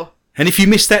 Oh. And if you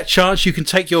miss that chance, you can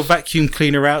take your vacuum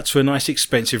cleaner out to a nice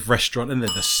expensive restaurant and then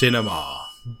the cinema.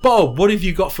 Bob, what have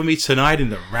you got for me tonight in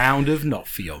the round of Not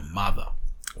For Your Mother?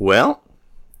 Well,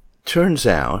 turns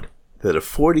out that a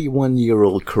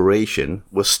 41-year-old Croatian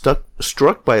was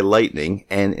struck by lightning,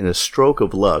 and in a stroke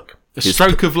of luck...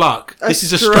 Stroke of luck. This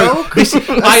is a stroke? stroke.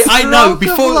 I know.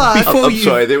 Before I'm you...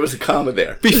 sorry, there was a comma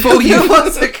there. Before you... There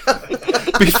was a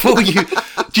Before you...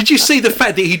 Did you see the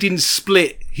fact that he didn't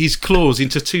split his claws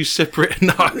into two separate...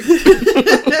 No.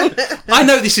 I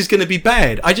know this is going to be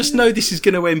bad. I just know this is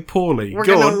going to end poorly. We're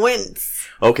going to wince.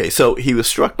 Okay, so he was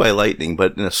struck by lightning,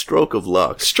 but in a stroke of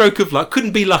luck... Stroke of luck.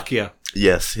 Couldn't be luckier.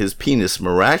 Yes, his penis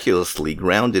miraculously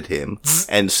grounded him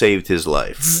and saved his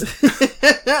life.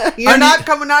 You're not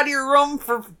coming out of your room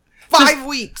for 5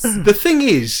 weeks. The thing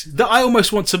is that I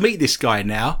almost want to meet this guy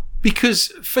now, because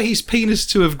for his penis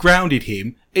to have grounded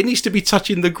him, it needs to be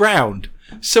touching the ground.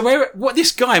 So what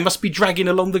this guy must be dragging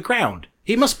along the ground.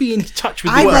 He must be in touch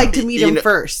with the I'd world. like to meet him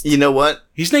first. You know what?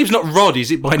 His name's not Rod,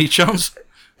 is it, by any chance?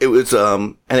 It was,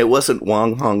 and it wasn't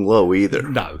Wang Hong Lo either.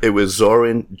 No. It was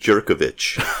Zoran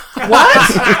Jerkovic.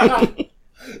 What?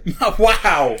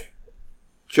 Wow.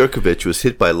 Jerkovic was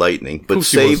hit by lightning, but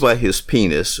saved by his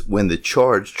penis when the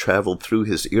charge traveled through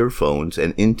his earphones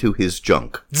and into his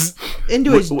junk.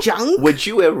 Into his junk? Would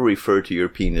you ever refer to your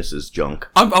penis as junk?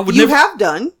 You have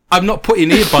done. I'm not putting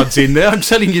earbuds in there. I'm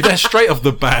telling you that straight off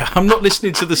the bat. I'm not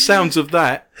listening to the sounds of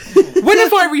that. When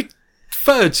have I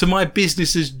referred to my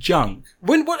business as junk?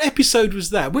 What episode was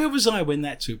that? Where was I when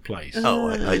that took place?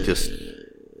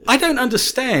 I don't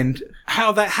understand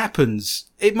how that happens.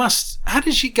 How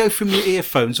does she go from your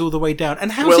earphones all the way down?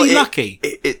 And how's he lucky?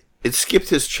 It skipped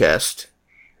his chest,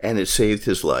 and it saved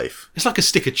his life. It's like a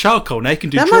stick of charcoal. Now he can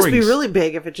do that drawings. That must be really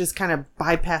big if it just kind of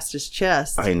bypassed his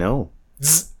chest. I know.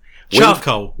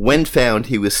 Charcoal. When found,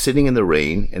 he was sitting in the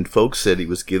rain, and folks said he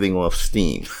was giving off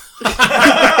steam.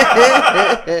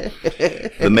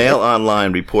 The Mail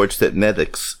Online reports that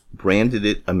medics branded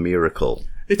it a miracle.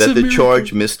 The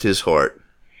charge missed his heart.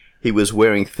 He was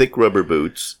wearing thick rubber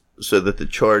boots so that the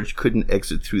charge couldn't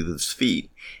exit through his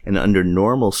feet, and under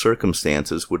normal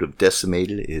circumstances would have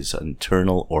decimated his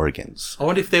internal organs. I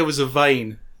wonder if there was a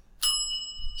vein.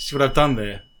 See what I've done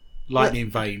there?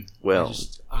 Lightning vein. Well.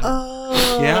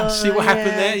 Yeah, see what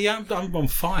happened there? Yeah, I'm on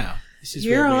fire.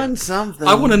 You're on something.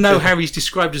 I want to know how he's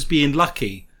described as being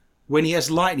lucky when he has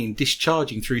lightning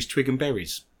discharging through his twig and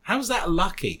berries. How's that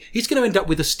lucky? He's going to end up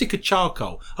with a stick of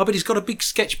charcoal. Oh, but he's got a big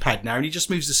sketch pad now and he just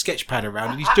moves the sketch pad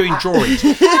around and he's doing drawings.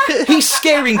 He's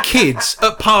scaring kids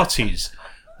at parties.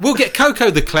 We'll get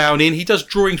Coco the Clown in. He does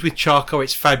drawings with charcoal.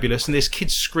 It's fabulous. And there's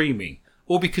kids screaming.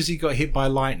 All because he got hit by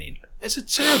lightning. It's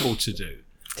terrible to do.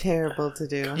 Terrible to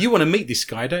do. You want to meet this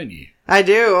guy, don't you? I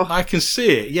do. I can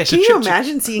see it. Yes. Can you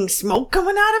imagine seeing smoke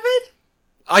coming out of it?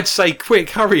 I'd say quick,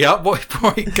 hurry up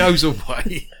before it goes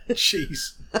away.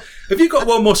 Jeez. Have you got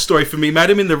one more story for me,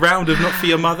 madam, in the round of Not For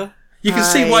Your Mother? You can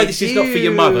see why this is not for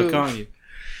your mother, can't you?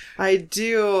 I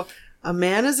do. A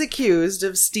man is accused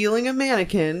of stealing a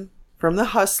mannequin from the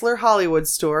Hustler Hollywood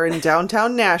store in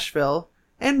downtown Nashville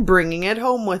and bringing it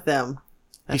home with him.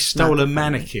 He stole a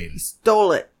mannequin. He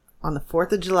stole it on the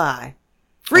 4th of July.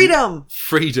 Freedom!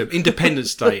 Freedom.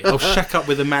 Independence Day. I'll shack up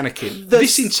with a mannequin.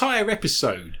 This entire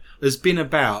episode has been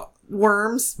about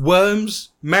worms,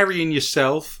 marrying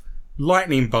yourself,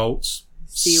 lightning bolts.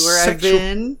 See where I've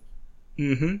been?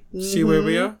 See where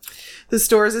we are? The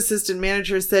store's assistant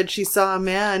manager said she saw a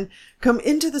man come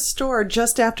into the store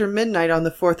just after midnight on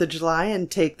the 4th of July and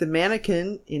take the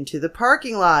mannequin into the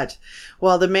parking lot.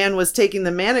 While the man was taking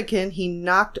the mannequin, he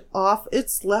knocked off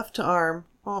its left arm.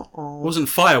 Wasn't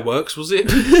fireworks, was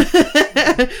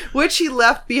it? Which he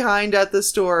left behind at the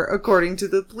store, according to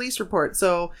the police report.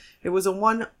 So it was a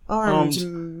one-armed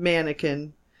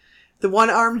mannequin. The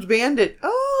one-armed bandit.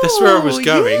 Oh, that's where I was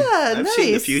going. Yeah, I've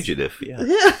seen The Fugitive. Yeah.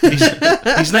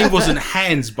 His name wasn't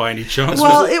Hans by any chance.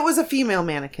 Well, was it? it was a female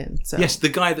mannequin. So. Yes, the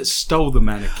guy that stole the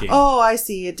mannequin. Oh, I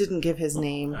see. It didn't give his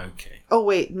name. Okay. Oh,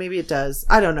 wait. Maybe it does.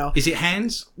 I don't know. Is it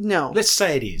Hans? No. Let's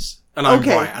say it is. And I'm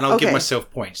right. And I'll give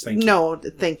myself points. Thank you. No,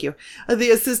 thank you.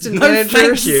 The assistant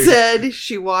manager said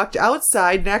she walked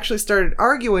outside and actually started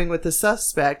arguing with the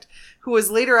suspect, who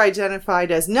was later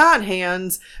identified as not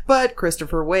Hans, but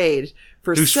Christopher Wade.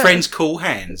 Whose friends call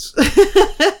Hans.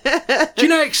 Do you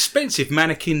know how expensive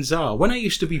mannequins are? When I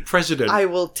used to be president I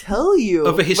will tell you,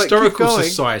 of a historical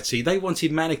society, they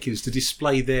wanted mannequins to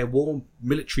display their war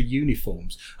military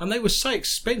uniforms. And they were so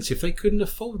expensive, they couldn't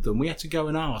afford them. We had to go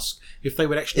and ask if they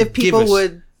would actually if people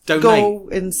would donate. Go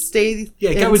and stay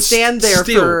go and stand there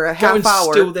for a half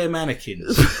hour. Steal their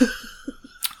mannequins.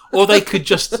 Or they could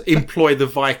just employ the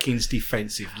Vikings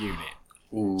defensive unit.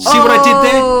 Ooh. See what I did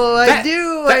there? I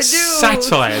do. That's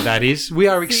satire, that is. We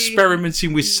are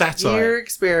experimenting with satire. You're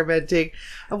experimenting.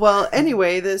 Well,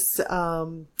 anyway, this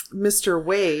Mr.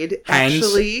 Wade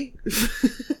actually...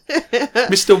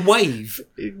 Mr.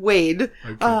 Wade.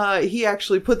 Okay. He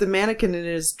actually put the mannequin in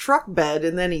his truck bed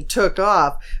and then he took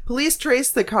off. Police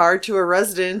traced the car to a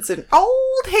residence in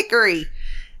Old Hickory.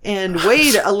 And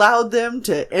Wade allowed them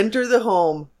to enter the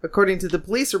home. According to the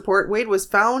police report, Wade was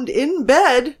found in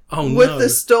bed with the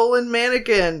stolen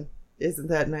mannequin. Isn't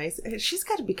that nice? She's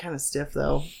got to be kind of stiff,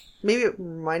 though. Maybe it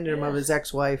reminded him of his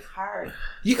ex-wife. Hard.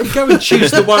 You could go and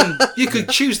choose the one. You could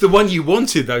choose the one you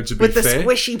wanted, though. To be fair, with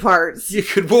the squishy parts. You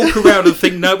could walk around and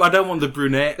think, "Nope, I don't want the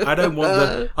brunette. I don't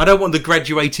want the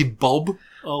graduated bob."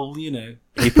 Oh, you know.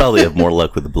 You probably have more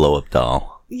luck with the blow-up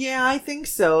doll. Yeah, I think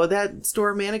so. That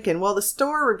store mannequin. Well, the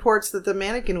store reports that the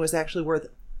mannequin was actually worth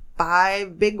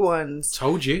 5 big ones.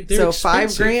 Told you. They're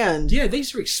expensive. $5,000. Yeah,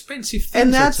 these are expensive things.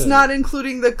 And that's not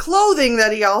including the clothing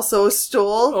that he also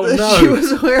stole that she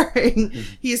was wearing.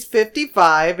 He's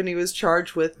 55 and he was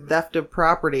charged with theft of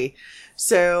property.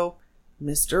 So,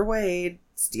 Mr. Wade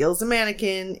steals a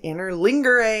mannequin in her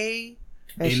lingerie.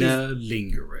 In her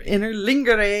lingerie.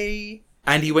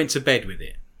 And he went to bed with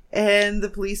it. And the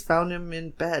police found him in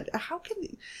bed. How can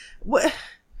he... What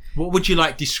would you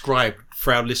like described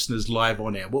for our listeners live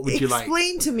on air? What would you like?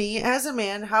 Explain to me, as a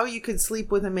man, how you could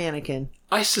sleep with a mannequin.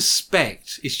 I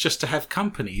suspect it's just to have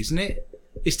company, isn't it?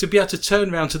 It's to be able to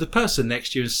turn around to the person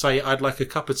next to you and say, "I'd like a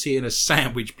cup of tea and a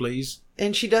sandwich, please."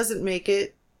 And she doesn't make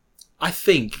it. I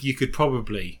think you could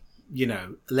probably,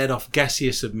 let off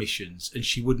gaseous admissions and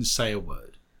she wouldn't say a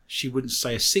word. She wouldn't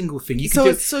say a single thing. You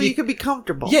could be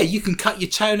comfortable. Yeah, you can cut your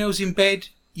toenails in bed.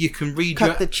 You can read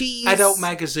the cheese. Adult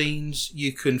magazines.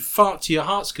 You can fart to your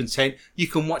heart's content. You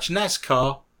can watch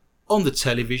NASCAR on the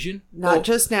television. Not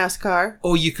just NASCAR.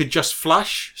 Or you could just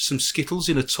flush some Skittles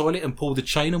in a toilet and pull the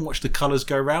chain and watch the colours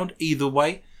go round. Either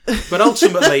way. But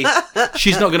ultimately,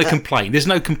 she's not going to complain. There's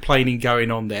no complaining going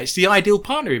on there. It's the ideal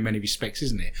partner in many respects,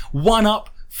 isn't it? One up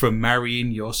from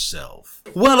marrying yourself.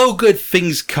 Well, all good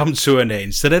things come to an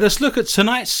end. So let us look at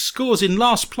tonight's scores. In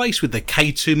last place with the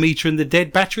K2 meter and the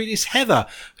dead battery, it is Heather,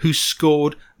 who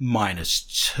scored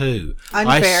 -2.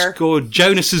 Unfair.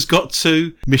 Jonas has got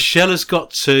 2. Michelle has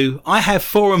got 2. I have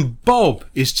 4, and Bob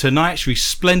is tonight's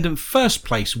resplendent first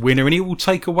place winner, and he will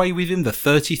take away with him the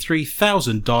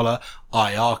 $33,000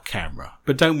 IR camera.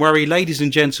 But don't worry, ladies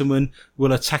and gentlemen,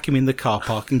 we'll attack him in the car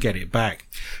park and get it back.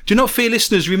 Do not fear,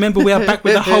 listeners. Remember, we are back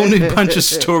with a whole new bunch of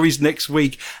stories next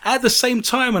week at the same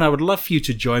time, and I would love for you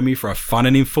to join me for a fun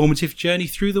and informative journey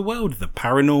through the world of the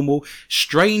paranormal,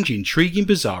 strange, intriguing,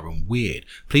 bizarre, and weird.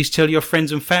 Please tell your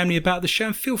friends and family about the show,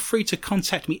 and feel free to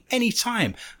contact me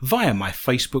anytime via my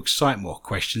Facebook site, More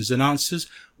Questions Than Answers,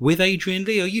 with Adrian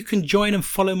Lee, or you can join and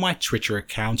follow my Twitter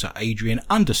account at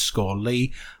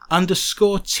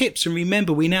Adrian_Lee_tips. And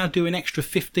remember, we now do an extra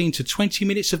 15 to 20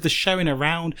 minutes of the show in a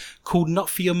round called Not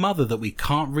For Your Mother that we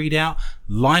can't read out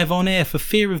live on air for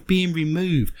fear of being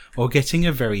removed or getting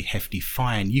a very hefty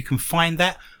fine. You can find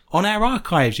that on our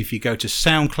archives if you go to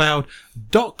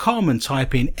soundcloud.com and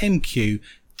type in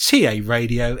MQTA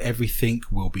Radio. Everything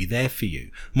will be there for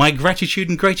you. My gratitude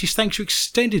and greatest thanks are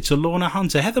extended to Lorna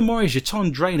Hunter, Heather Morris,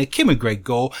 Jaton Drainer, Kim and Greg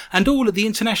Gore, and all at the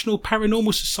International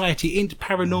Paranormal Society,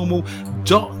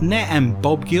 intparanormal.net, and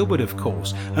Bob Gilbert, of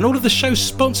course, and all of the show's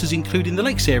sponsors, including the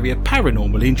Lakes Area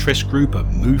Paranormal Interest Group of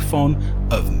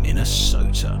MUFON of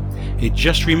Minnesota. It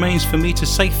just remains for me to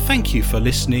say thank you for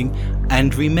listening,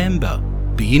 and remember,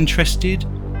 be interested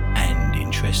and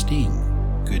interesting.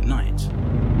 Good night.